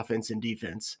attack, so offense and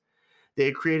defense. They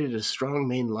had created a strong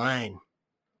main line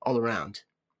all around.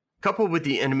 Coupled with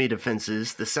the enemy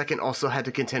defenses, the 2nd also had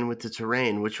to contend with the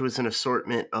terrain, which was an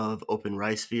assortment of open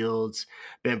rice fields,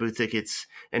 bamboo thickets,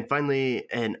 and finally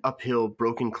an uphill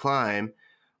broken climb,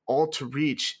 all to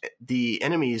reach the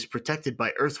enemies protected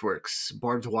by earthworks,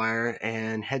 barbed wire,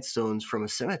 and headstones from a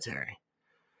cemetery.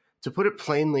 To put it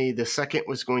plainly, the 2nd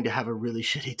was going to have a really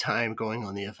shitty time going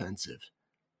on the offensive.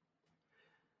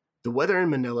 The weather in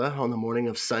Manila on the morning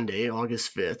of Sunday,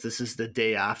 August 5th, this is the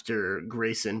day after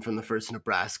Grayson from the 1st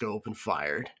Nebraska opened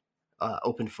fire.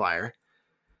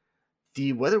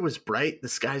 The weather was bright, the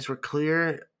skies were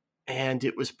clear, and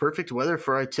it was perfect weather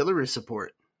for artillery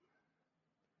support.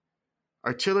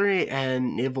 Artillery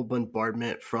and naval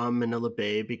bombardment from Manila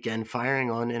Bay began firing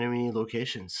on enemy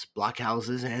locations,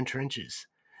 blockhouses, and trenches.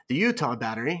 The Utah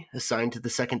Battery, assigned to the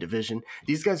 2nd Division,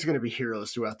 these guys are going to be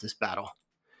heroes throughout this battle.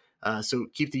 So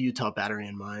keep the Utah Battery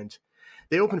in mind.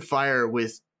 They opened fire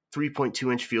with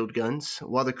 3.2-inch field guns,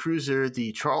 while the cruiser,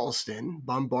 the Charleston,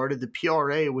 bombarded the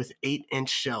PRA with 8-inch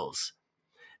shells.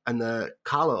 And the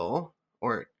Callao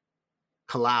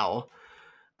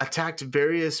attacked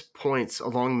various points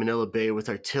along Manila Bay with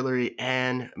artillery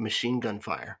and machine gun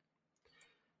fire.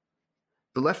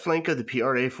 The left flank of the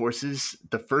PRA forces,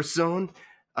 the 1st Zone,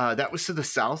 that was to the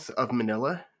south of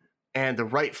Manila, and the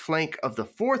right flank of the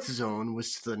 4th Zone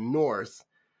was to the north,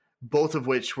 both of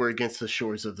which were against the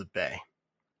shores of the bay.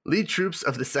 Lead troops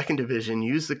of the 2nd Division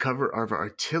used the cover of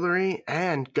artillery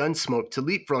and gun smoke to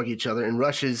leapfrog each other in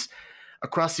rushes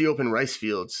across the open rice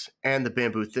fields and the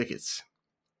bamboo thickets.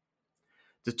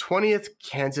 The 20th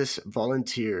Kansas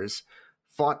Volunteers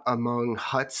fought among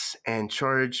huts and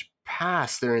charged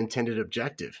past their intended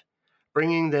objective,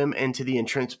 bringing them into the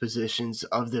entrenched positions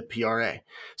of the PRA.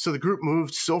 So the group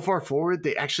moved so far forward,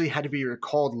 they actually had to be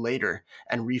recalled later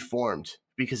and reformed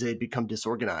because they had become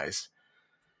disorganized.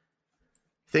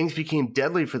 Things became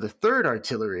deadly for the 3rd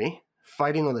Artillery,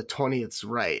 fighting on the 20th's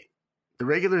right. The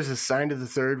regulars assigned to the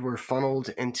 3rd were funneled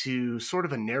into sort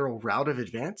of a narrow route of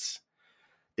advance.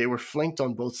 They were flanked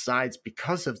on both sides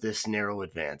because of this narrow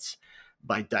advance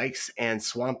by dikes and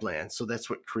swampland, so that's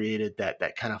what created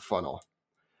that kind of funnel.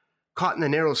 Caught in the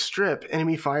narrow strip,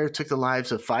 enemy fire took the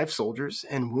lives of 5 soldiers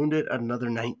and wounded another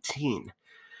 19.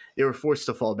 They were forced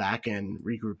to fall back and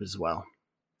regroup as well.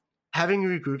 Having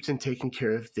regrouped and taken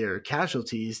care of their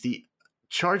casualties, the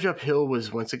charge uphill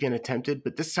was once again attempted,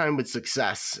 but this time with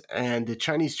success, and the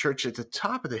Chinese church at the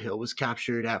top of the hill was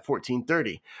captured at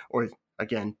 14:30, or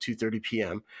again 2:30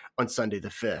 p.m. on Sunday the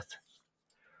 5th.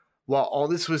 While all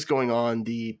this was going on,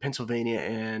 the Pennsylvania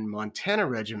and Montana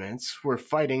regiments were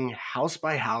fighting house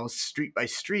by house, street by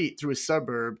street through a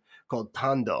suburb called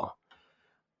Tondo.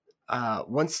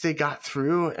 Once they got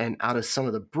through and out of some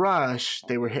of the brush,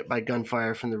 they were hit by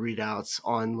gunfire from the redoubts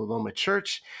on Loma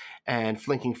Church and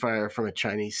flanking fire from a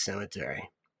Chinese cemetery.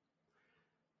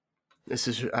 This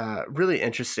is really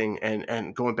interesting,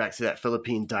 and going back to that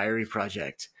Philippine diary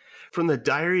project. From the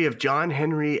diary of John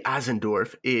Henry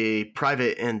Asendorf, a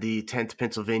private in the 10th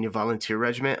Pennsylvania Volunteer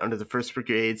Regiment under the 1st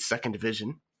Brigade, 2nd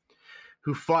Division,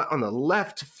 who fought on the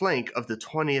left flank of the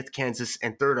 20th Kansas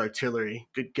and 3rd Artillery.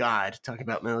 Good God, talking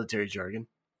about military jargon.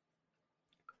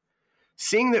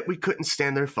 Seeing that we couldn't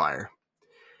stand their fire,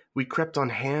 we crept on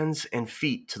hands and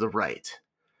feet to the right,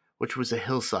 which was a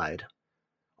hillside,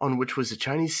 on which was a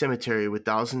Chinese cemetery with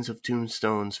thousands of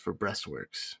tombstones for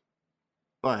breastworks.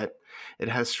 But it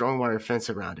has strong wire fence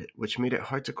around it, which made it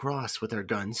hard to cross with our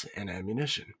guns and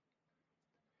ammunition.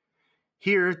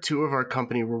 Here, 2 of our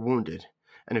company were wounded,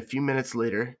 and a few minutes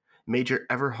later, Major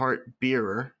Everhart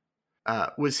Beerer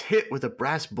was hit with a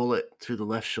brass bullet through the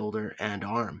left shoulder and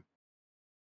arm.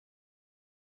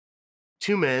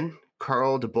 Two men,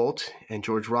 Carl DeBolt and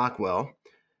George Rockwell,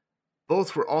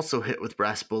 both were also hit with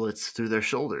brass bullets through their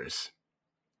shoulders.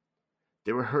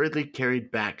 They were hurriedly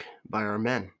carried back by our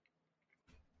men.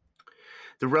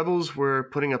 The rebels were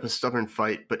putting up a stubborn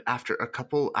fight, but after a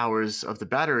couple hours of the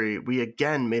battery, we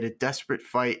again made a desperate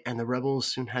fight, and the rebels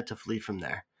soon had to flee from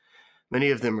there.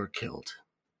 Many of them were killed.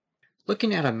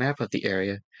 Looking at a map of the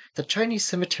area, the Chinese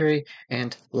cemetery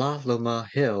and La Loma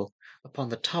Hill, upon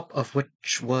the top of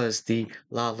which was the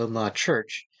La Loma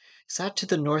Church, sat to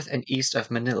the north and east of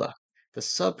Manila, the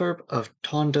suburb of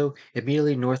Tondo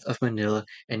immediately north of Manila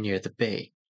and near the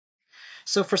bay.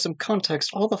 So for some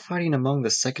context, all the fighting among the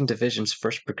 2nd Division's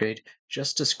 1st Brigade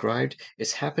just described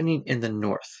is happening in the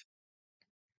north.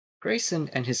 Grayson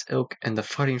and his ilk and the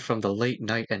fighting from the late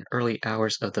night and early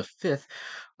hours of the 5th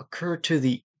occurred to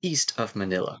the east of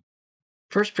Manila.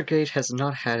 1st Brigade has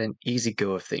not had an easy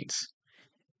go of things.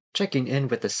 Checking in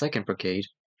with the 2nd Brigade,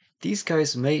 these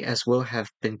guys may as well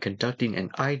have been conducting an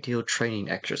ideal training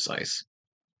exercise.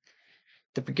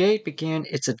 The brigade began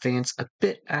its advance a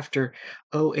bit after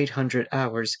 0800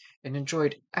 hours and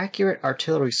enjoyed accurate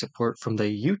artillery support from the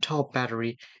Utah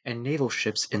Battery and naval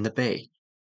ships in the bay.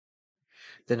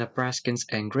 The Nebraskans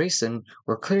and Grayson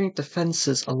were clearing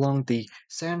defenses along the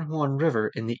San Juan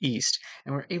River in the east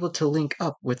and were able to link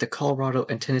up with the Colorado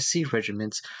and Tennessee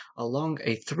regiments along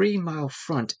a 3-mile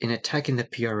front in attacking the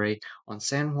PRA on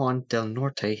San Juan del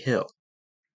Norte Hill.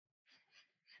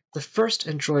 The first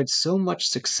enjoyed so much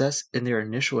success in their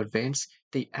initial advance,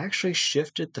 they actually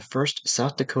shifted the 1st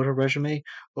South Dakota Regiment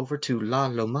over to La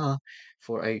Loma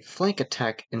for a flank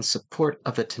attack in support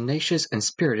of the tenacious and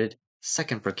spirited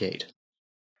 2nd Brigade.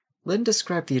 Lynn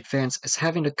described the advance as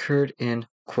having occurred in,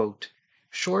 quote,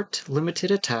 short, limited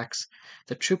attacks,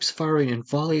 the troops firing in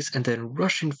volleys and then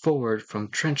rushing forward from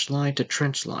trench line to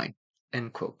trench line,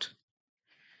 end quote.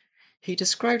 He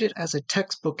described it as a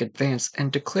textbook advance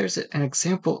and declares it an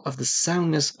example of the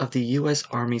soundness of the U.S.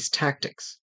 Army's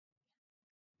tactics.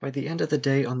 By the end of the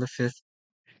day on the 5th,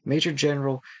 Major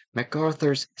General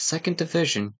MacArthur's 2nd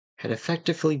Division had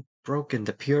effectively broken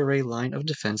the PRA line of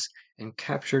defense and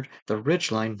captured the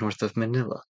ridge line north of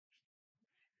Manila.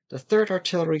 The 3rd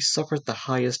Artillery suffered the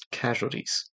highest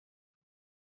casualties.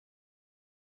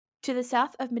 To the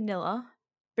south of Manila,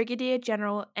 Brigadier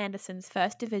General Anderson's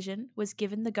 1st Division was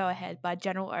given the go-ahead by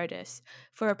General Otis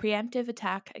for a preemptive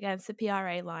attack against the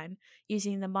PRA line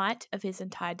using the might of his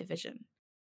entire division.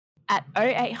 At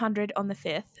 0800 on the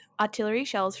 5th, artillery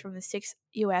shells from the 6th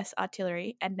US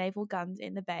Artillery and naval guns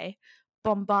in the bay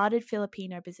bombarded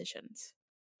Filipino positions.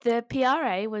 The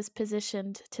PRA was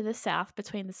positioned to the south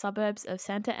between the suburbs of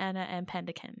Santa Ana and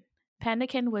Pandacan.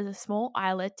 Pandacan was a small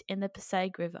islet in the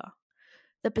Pasig River.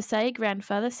 The Pasig ran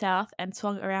further south and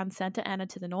swung around Santa Ana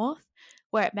to the north,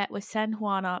 where it met with San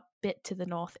Juana bit to the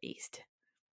northeast.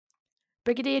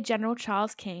 Brigadier General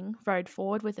Charles King rode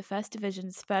forward with the 1st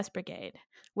Division's 1st Brigade,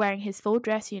 wearing his full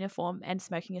dress uniform and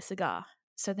smoking a cigar.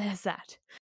 So there's that.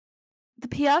 The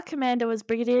PR commander was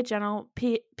Brigadier General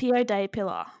Pio de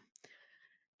Pilar,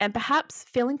 and perhaps,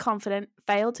 feeling confident,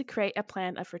 failed to create a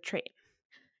plan of retreat.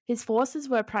 His forces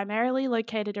were primarily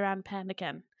located around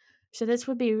Pandacan, so this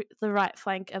would be the right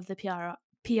flank of the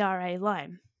PRA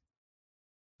line.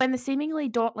 When the seemingly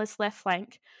dauntless left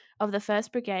flank of the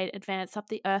 1st Brigade advanced up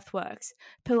the earthworks,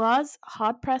 Pilar's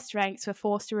hard-pressed ranks were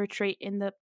forced to retreat in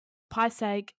the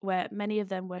Pasig, where many of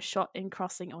them were shot in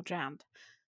crossing or drowned.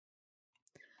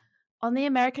 On the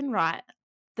American right,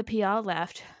 the PR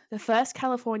left, the 1st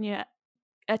California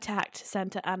attacked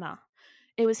Santa Ana.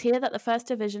 It was here that the 1st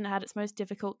Division had its most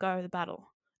difficult go of the battle,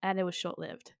 and it was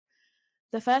short-lived.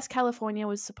 The 1st California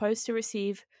was supposed to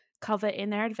receive cover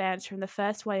in their advance from the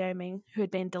 1st Wyoming, who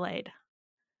had been delayed.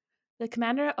 The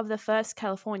commander of the 1st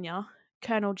California,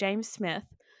 Colonel James Smith,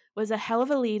 was a hell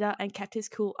of a leader and kept his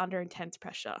cool under intense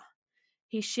pressure.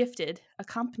 He shifted a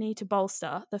company to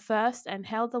bolster the 1st and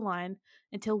held the line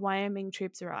until Wyoming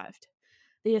troops arrived.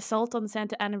 The assault on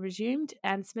Santa Ana resumed,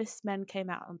 and Smith's men came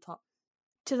out on top.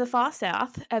 To the far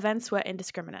south, events were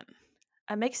indiscriminate.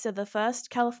 A mix of the 1st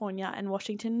California and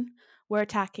Washington were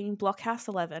attacking Blockhouse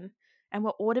 11 and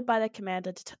were ordered by their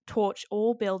commander to torch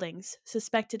all buildings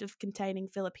suspected of containing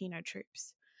Filipino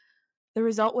troops. The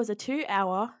result was a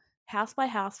 2-hour,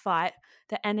 house-by-house fight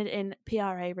that ended in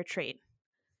PRA retreat.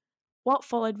 What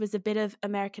followed was a bit of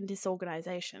American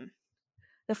disorganization.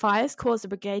 The fires caused the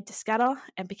brigade to scatter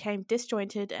and became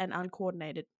disjointed and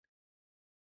uncoordinated.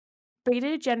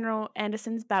 Brigadier General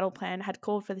Anderson's battle plan had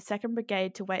called for the 2nd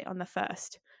Brigade to wait on the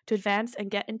 1st, to advance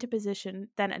and get into position,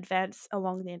 then advance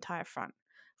along the entire front,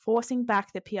 forcing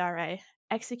back the PRA,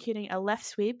 executing a left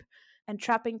sweep, and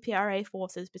trapping PRA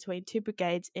forces between two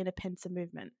brigades in a pincer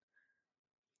movement.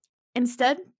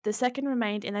 Instead, the second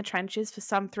remained in the trenches for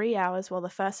some 3 hours while the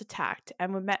first attacked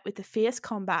and were met with a fierce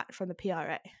combat from the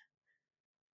PRA.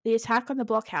 The attack on the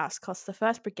blockhouse cost the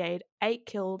 1st Brigade 8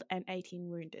 killed and 18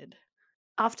 wounded.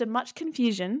 After much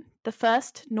confusion, the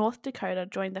 1st North Dakota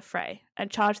joined the fray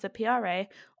and charged the PRA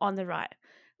on the right,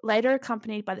 later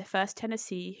accompanied by the 1st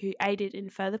Tennessee, who aided in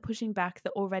further pushing back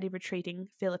the already retreating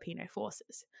Filipino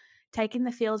forces, taking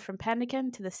the field from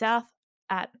Panican to the south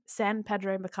at San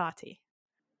Pedro Macati.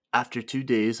 After 2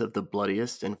 days of the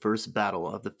bloodiest and first battle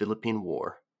of the Philippine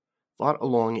War, fought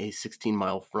along a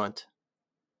 16-mile front,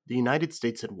 the United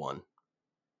States had won.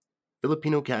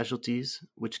 Filipino casualties,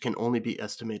 which can only be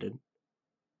estimated,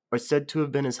 are said to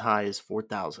have been as high as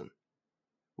 4,000,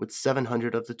 with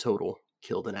 700 of the total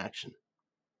killed in action.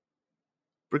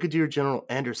 Brigadier General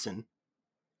Anderson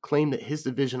claimed that his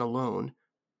division alone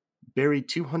buried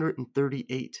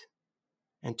 238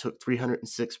 and took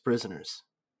 306 prisoners.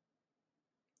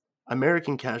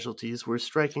 American casualties were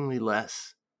strikingly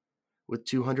less, with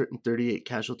 238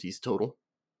 casualties total,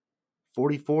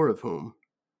 44 of whom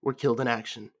were killed in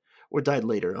action or died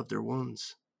later of their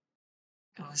wounds.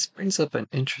 This brings up an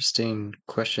interesting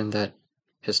question that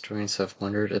historians have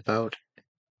wondered about.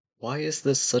 Why is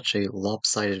this such a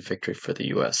lopsided victory for the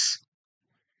US?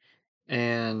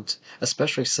 And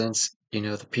especially since,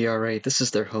 the PRA, this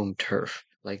is their home turf.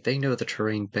 Like, they know the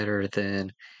terrain better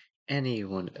than any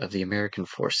one of the American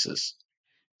forces.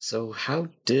 So how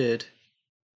did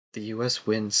the US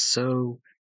win so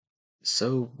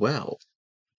well?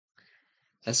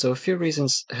 And so a few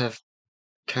reasons have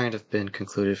kind of been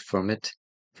concluded from it.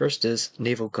 First is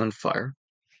naval gunfire.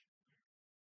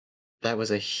 That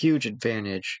was a huge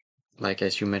advantage, like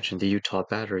as you mentioned, the Utah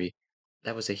Battery.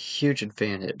 That was a huge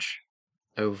advantage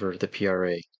over the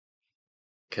PRA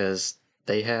because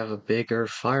they have a bigger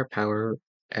firepower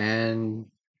and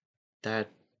that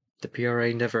the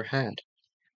PRA never had.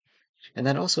 And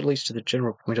that also leads to the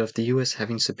general point of the US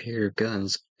having superior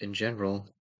guns in general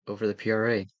over the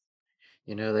PRA.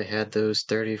 They had those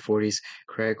 3040s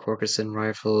Craig Horkison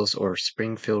rifles or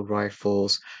Springfield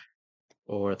rifles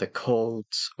or the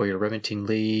Colts or your Remington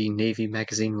Lee Navy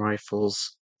magazine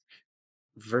rifles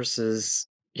versus,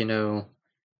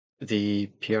 the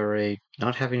PRA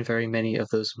not having very many of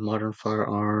those modern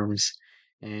firearms,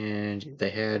 and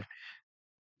they had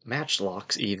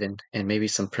matchlocks even, and maybe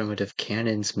some primitive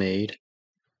cannons made.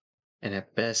 And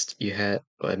at best, you had,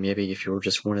 maybe if you were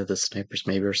just one of the snipers,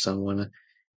 maybe, or someone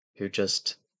who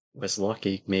just was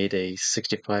lucky, made a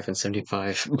 65 and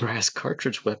 75 brass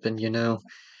cartridge weapon,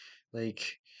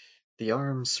 Like, the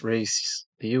arms race,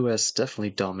 the US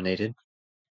definitely dominated.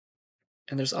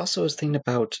 And there's also a thing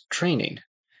about training.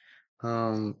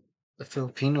 The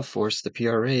Filipino force, the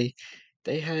PRA,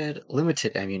 they had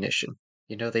limited ammunition.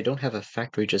 They don't have a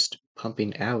factory just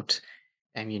pumping out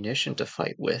ammunition to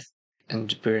fight with.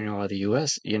 And during the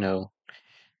US,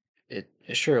 it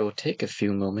will take a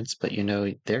few moments, but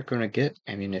they're gonna get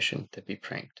ammunition to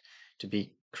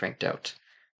be cranked out.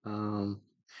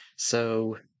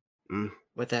 So Mm,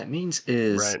 what that means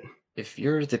is right. if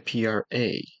you're the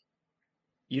PRA,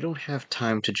 you don't have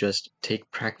time to just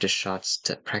take practice shots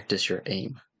to practice your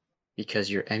aim because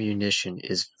your ammunition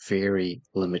is very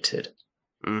limited.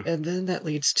 Mm, And then that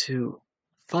leads to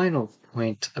final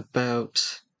point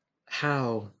about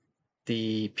how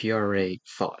the PRA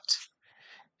fought.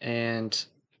 And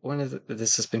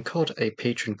this has been called a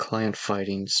patron-client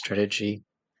fighting strategy.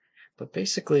 But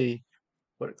basically,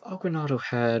 what Aguinaldo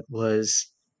had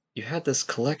was you had this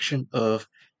collection of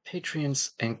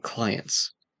patrons and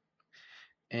clients.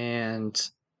 And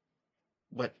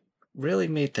what really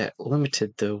made that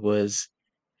limited, though, was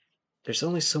there's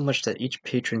only so much that each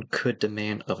patron could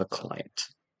demand of a client.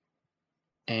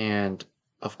 And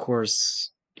of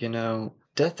course,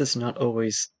 death is not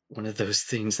always one of those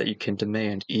things that you can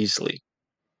demand easily.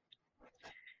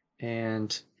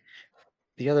 And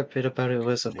the other bit about it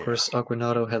was, of yeah. course,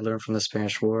 Aguinaldo had learned from the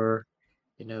Spanish War.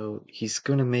 He's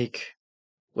going to make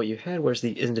what you had was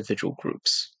the individual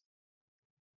groups.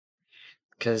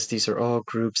 Because these are all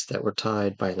groups that were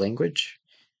tied by language,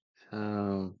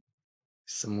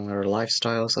 similar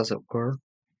lifestyles, as it were.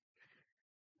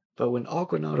 But when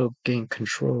Aguinaldo gained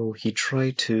control, he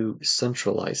tried to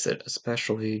centralize it,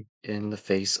 especially in the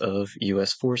face of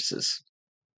US forces.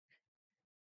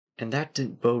 And that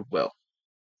didn't bode well,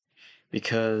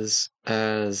 because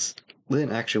as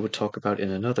Lin actually would talk about in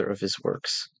another of his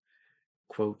works,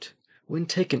 quote, when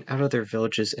taken out of their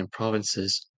villages and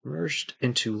provinces, merged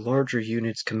into larger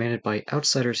units commanded by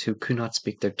outsiders who could not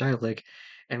speak their dialect,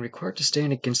 and required to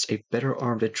stand against a better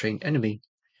armed and trained enemy,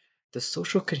 the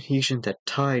social cohesion that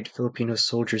tied Filipino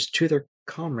soldiers to their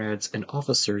comrades and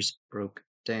officers broke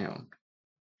down.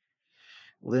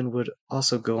 Lynn would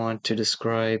also go on to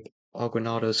describe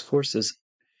Aguinaldo's forces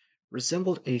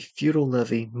resembled a feudal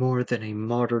levy more than a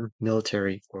modern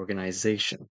military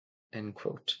organization. End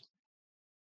quote.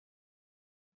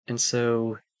 And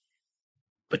so,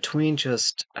 between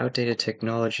just outdated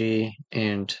technology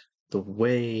and the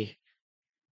way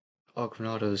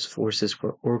Aguinaldo's forces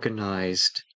were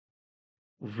organized,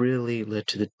 really led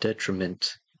to the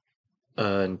detriment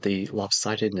and the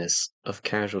lopsidedness of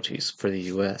casualties for the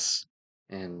U.S.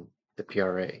 and the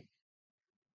PRA.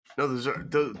 No,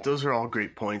 those are all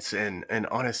great points, and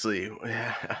honestly,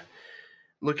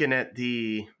 looking at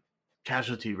the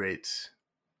casualty rates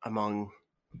among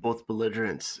both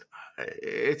belligerents,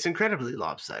 it's incredibly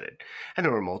lopsided, and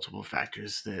there were multiple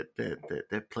factors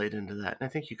that played into that. And I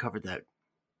think you covered that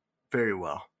very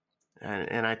well,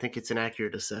 and I think it's an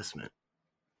accurate assessment.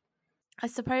 I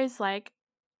suppose, like,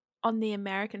 on the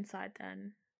American side,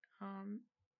 then,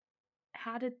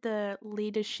 how did the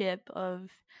leadership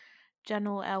of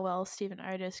General L.L. Stephen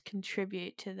Otis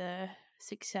contribute to the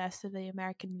success of the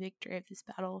American victory of this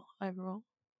battle overall?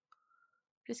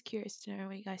 Just curious to know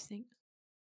what you guys think.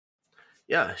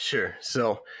 Yeah, sure.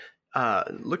 So,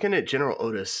 looking at General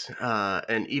Otis,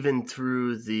 and even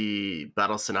through the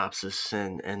battle synopsis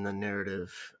and the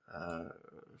narrative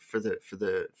for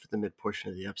the mid portion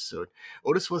of the episode,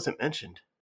 Otis wasn't mentioned.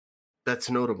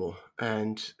 That's notable,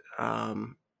 and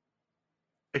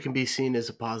it can be seen as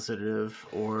a positive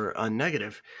or a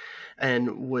negative.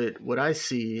 And what I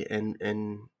see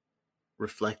and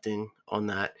reflecting on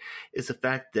that is the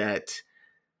fact that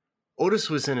Otis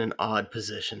was in an odd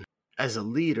position as a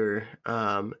leader.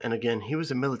 And again, he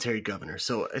was a military governor.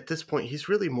 So at this point, he's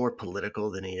really more political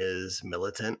than he is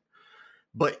militant.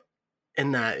 But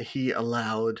in that he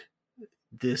allowed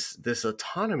this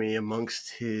autonomy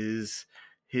amongst his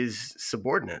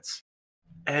subordinates.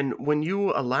 And when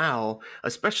you allow,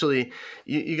 especially,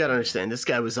 you got to understand, this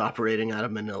guy was operating out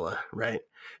of Manila, right?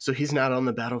 So he's not on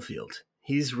the battlefield.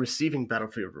 He's receiving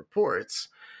battlefield reports.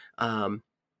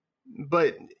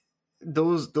 But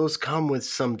those come with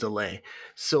some delay.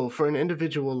 So for an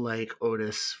individual like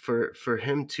Otis, for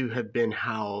him to have been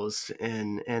housed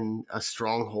in a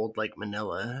stronghold like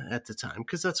Manila at the time,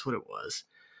 because that's what it was,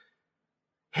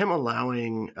 him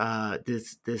allowing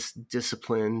this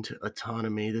disciplined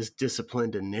autonomy, this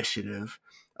disciplined initiative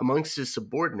amongst his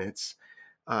subordinates,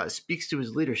 speaks to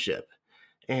his leadership.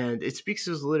 And it speaks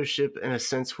to his leadership in a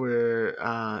sense where,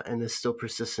 and this still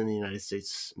persists in the United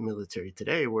States military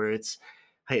today, where it's,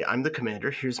 hey, I'm the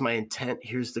commander. Here's my intent.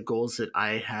 Here's the goals that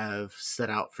I have set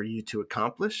out for you to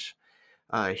accomplish.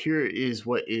 Here is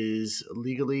what is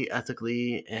legally,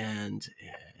 ethically, and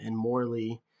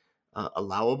morally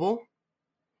allowable.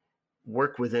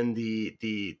 Work within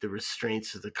the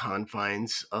restraints of the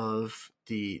confines of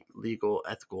the legal,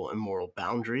 ethical, and moral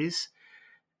boundaries,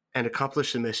 and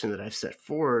accomplish the mission that I've set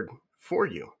forward for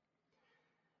you.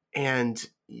 And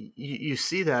you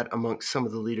see that amongst some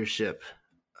of the leadership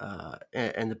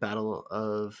and the Battle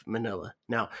of Manila.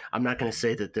 Now, I'm not going to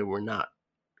say that there were not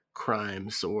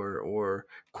crimes or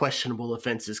questionable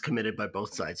offenses committed by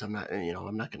both sides. I'm not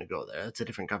going to go there. That's a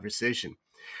different conversation.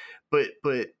 But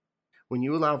when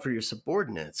you allow for your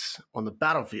subordinates on the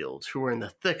battlefield who are in the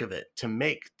thick of it to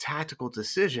make tactical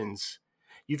decisions,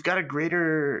 you've got a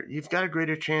greater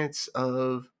chance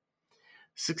of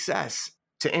success.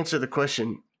 To answer the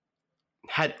question,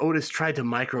 had Otis tried to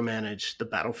micromanage the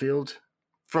battlefield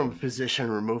from a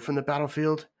position removed from the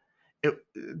battlefield,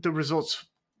 the results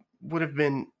would have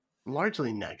been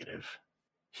largely negative.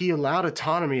 He allowed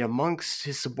autonomy amongst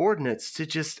his subordinates to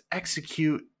just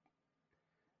execute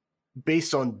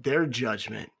based on their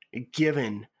judgment,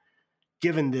 given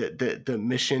the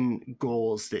mission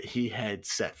goals that he had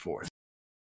set forth.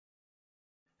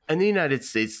 In the United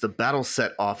States, the battle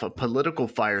set off a political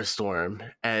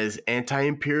firestorm as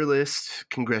anti-imperialist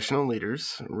congressional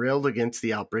leaders railed against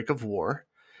the outbreak of war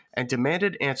and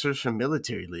demanded answers from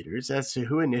military leaders as to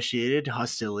who initiated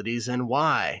hostilities and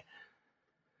why.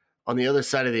 On the other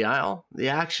side of the aisle, the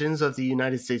actions of the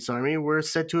United States Army were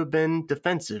said to have been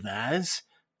defensive as,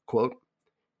 quote,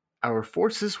 our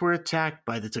forces were attacked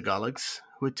by the Tagalogs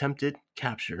who attempted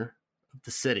capture of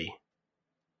the city,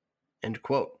 end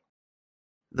quote.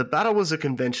 The battle was a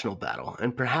conventional battle,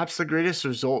 and perhaps the greatest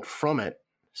result from it,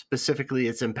 specifically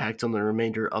its impact on the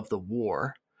remainder of the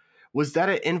war, was that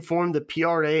it informed the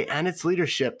PRA and its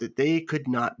leadership that they could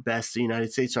not best the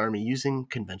United States Army using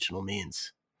conventional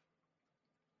means.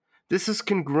 This is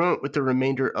congruent with the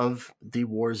remainder of the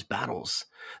war's battles.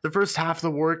 The first half of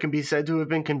the war can be said to have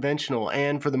been conventional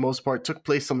and, for the most part, took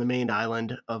place on the main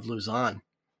island of Luzon.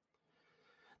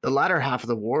 The latter half of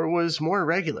the war was more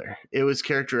irregular. It was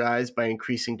characterized by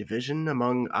increasing division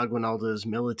among Aguinaldo's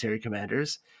military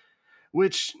commanders,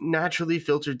 which naturally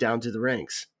filtered down to the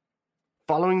ranks.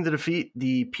 Following the defeat,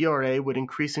 the PRA would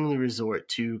increasingly resort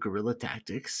to guerrilla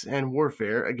tactics and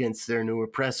warfare against their new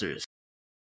oppressors.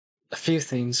 A few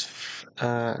things.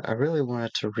 I really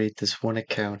wanted to read this one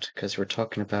account because we're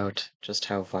talking about just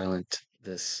how violent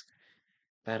this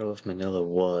Battle of Manila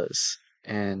was.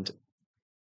 And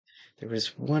there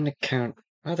was one account,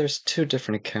 well, there's two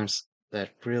different accounts that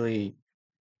really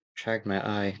dragged my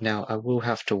eye. Now, I will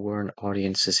have to warn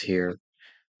audiences here.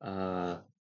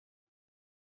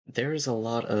 There is a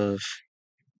lot of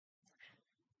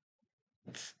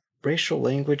racial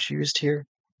language used here,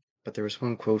 but there was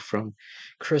one quote from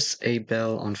Chris A.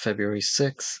 Bell on February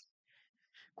 6th.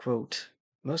 Quote,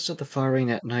 most of the firing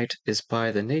at night is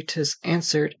by the natives,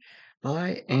 answered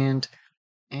by and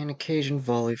an occasion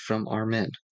volley from our men.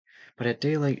 But at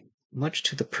daylight, much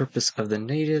to the purpose of the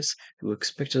natives, who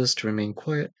expected us to remain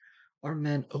quiet, our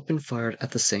men opened fire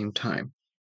at the same time.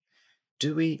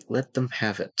 Dewey let them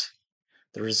have it.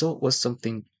 The result was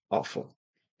something awful.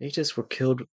 Natives were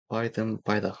killed by them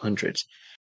by the hundreds.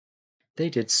 They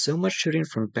did so much shooting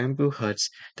from bamboo huts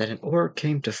that an order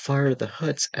came to fire the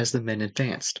huts as the men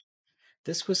advanced.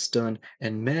 This was done,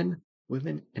 and men,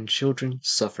 women, and children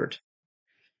suffered.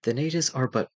 The natives are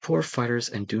but poor fighters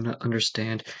and do not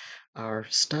understand our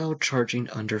style charging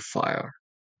under fire.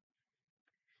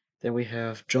 Then we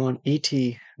have John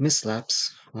E.T.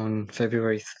 Mislaps on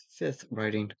February 5th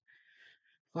writing,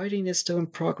 fighting is still in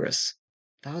progress.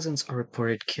 Thousands are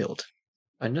reported killed.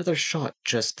 Another shot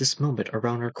just this moment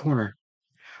around our corner.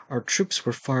 Our troops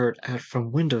were fired at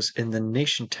from windows in the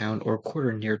Nation Town or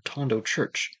quarter near Tondo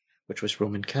Church, which was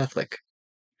Roman Catholic.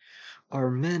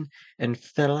 Our men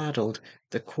enfiladed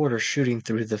the quarter shooting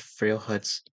through the frail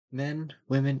huts. Men,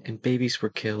 women, and babies were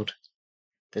killed.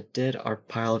 The dead are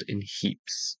piled in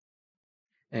heaps.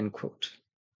 End quote.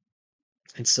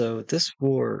 And so this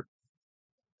war,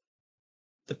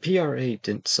 the PRA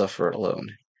didn't suffer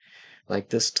alone. Like,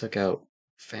 this took out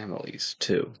families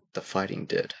too. The fighting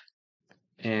did.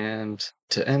 And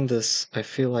to end this, I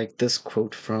feel like this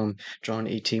quote from John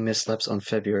E.T. Mislaps on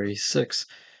February 6th,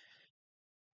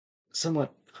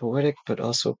 somewhat poetic but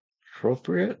also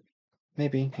appropriate?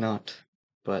 Maybe not.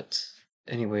 But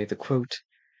anyway, the quote,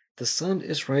 the sun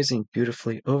is rising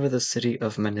beautifully over the city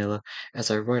of Manila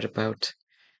as I write about,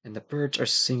 and the birds are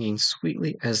singing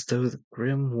sweetly as though the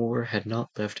grim war had not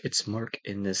left its mark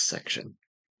in this section.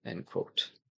 End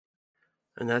quote.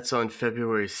 And that's on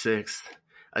February 6th,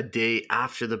 a day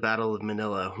after the Battle of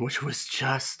Manila, which was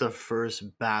just the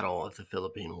first battle of the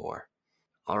Philippine War.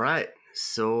 All right,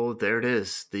 so there it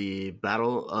is, the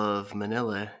Battle of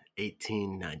Manila,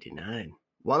 1899.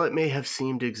 While it may have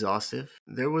seemed exhaustive,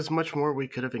 there was much more we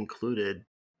could have included.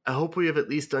 I hope we have at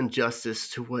least done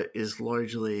justice to what is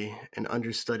largely an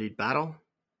understudied battle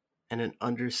and an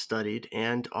understudied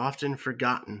and often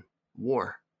forgotten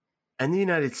war. In the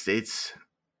United States,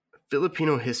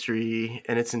 Filipino history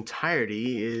in its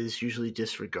entirety is usually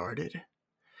disregarded.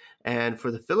 And for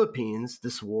the Philippines,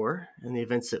 this war and the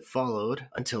events that followed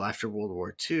until after World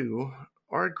War II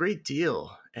are a great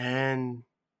deal, and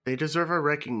they deserve our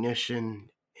recognition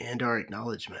and our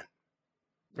acknowledgement.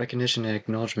 Recognition and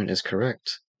acknowledgement is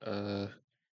correct,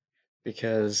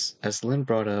 because as Lynn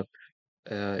brought up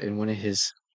in one of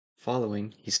his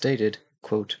following, he stated,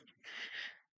 quote,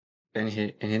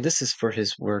 and this is for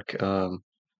his work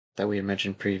that we had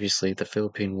mentioned previously, the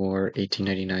Philippine War,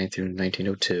 1899 through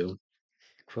 1902.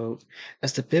 Quote,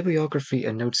 as the bibliography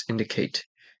and notes indicate,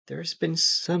 there has been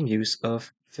some use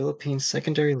of Philippine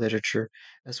secondary literature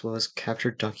as well as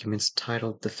captured documents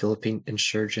titled the Philippine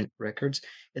Insurgent Records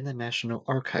in the National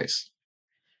Archives.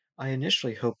 I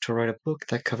initially hoped to write a book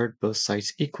that covered both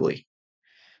sides equally.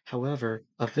 However,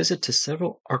 a visit to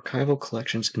several archival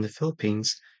collections in the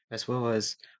Philippines, as well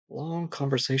as long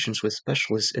conversations with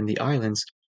specialists in the islands,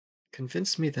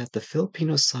 convinced me that the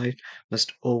Filipino side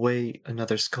must await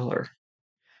another scholar.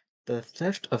 The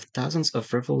theft of thousands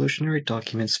of revolutionary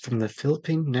documents from the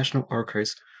Philippine National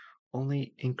Archives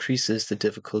only increases the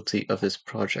difficulty of this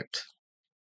project.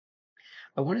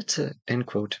 I wanted to, end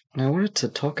quote, and I wanted to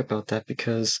talk about that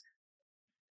because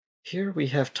here we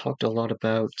have talked a lot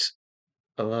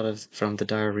from the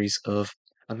diaries of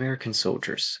American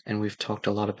soldiers, and we've talked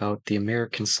a lot about the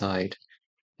American side.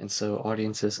 And so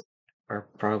audiences are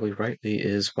probably rightly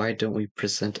is why don't we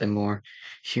present a more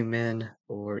human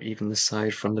or even the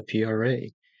side from the PRA?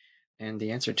 And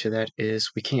the answer to that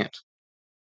is we can't.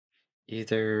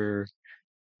 Either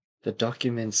the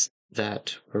documents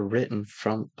that were written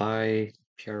by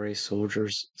PRA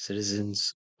soldiers,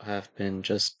 citizens have been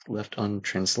just left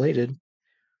untranslated,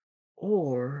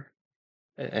 or,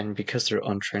 and because they're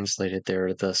untranslated,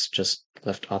 they're thus just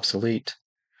left obsolete,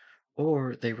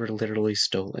 or they were literally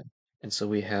stolen. And so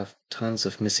we have tons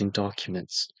of missing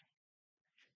documents.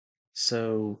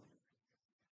 So,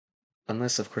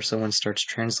 unless, of course, someone starts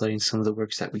translating some of the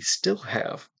works that we still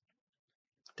have,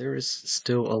 there is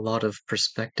still a lot of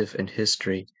perspective and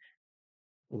history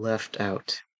left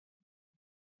out.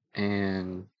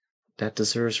 And that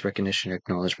deserves recognition and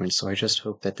acknowledgement. So I just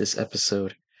hope that this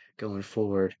episode, going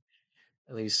forward,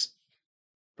 at least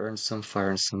burns some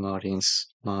fire in some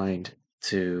audience mind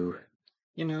to,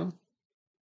 you know,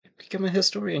 become a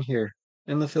historian here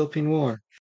in the Philippine War.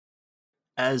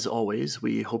 As always,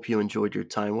 we hope you enjoyed your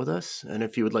time with us, and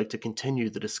if you would like to continue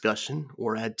the discussion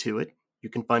or add to it, you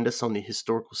can find us on the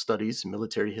Historical Studies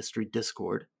Military History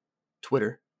Discord,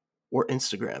 Twitter, or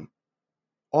Instagram,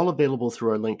 all available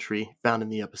through our link tree found in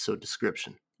the episode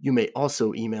description. You may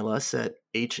also email us at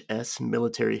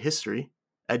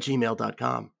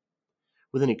hsmilitaryhistory@gmail.com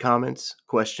with any comments,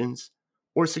 questions,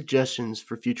 or suggestions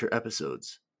for future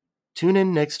episodes. Tune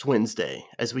in next Wednesday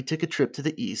as we take a trip to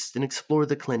the East and explore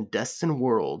the clandestine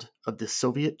world of the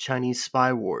Soviet-Chinese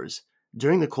spy wars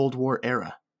during the Cold War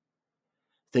era.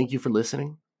 Thank you for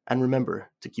listening, and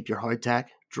remember to keep your hardtack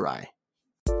dry.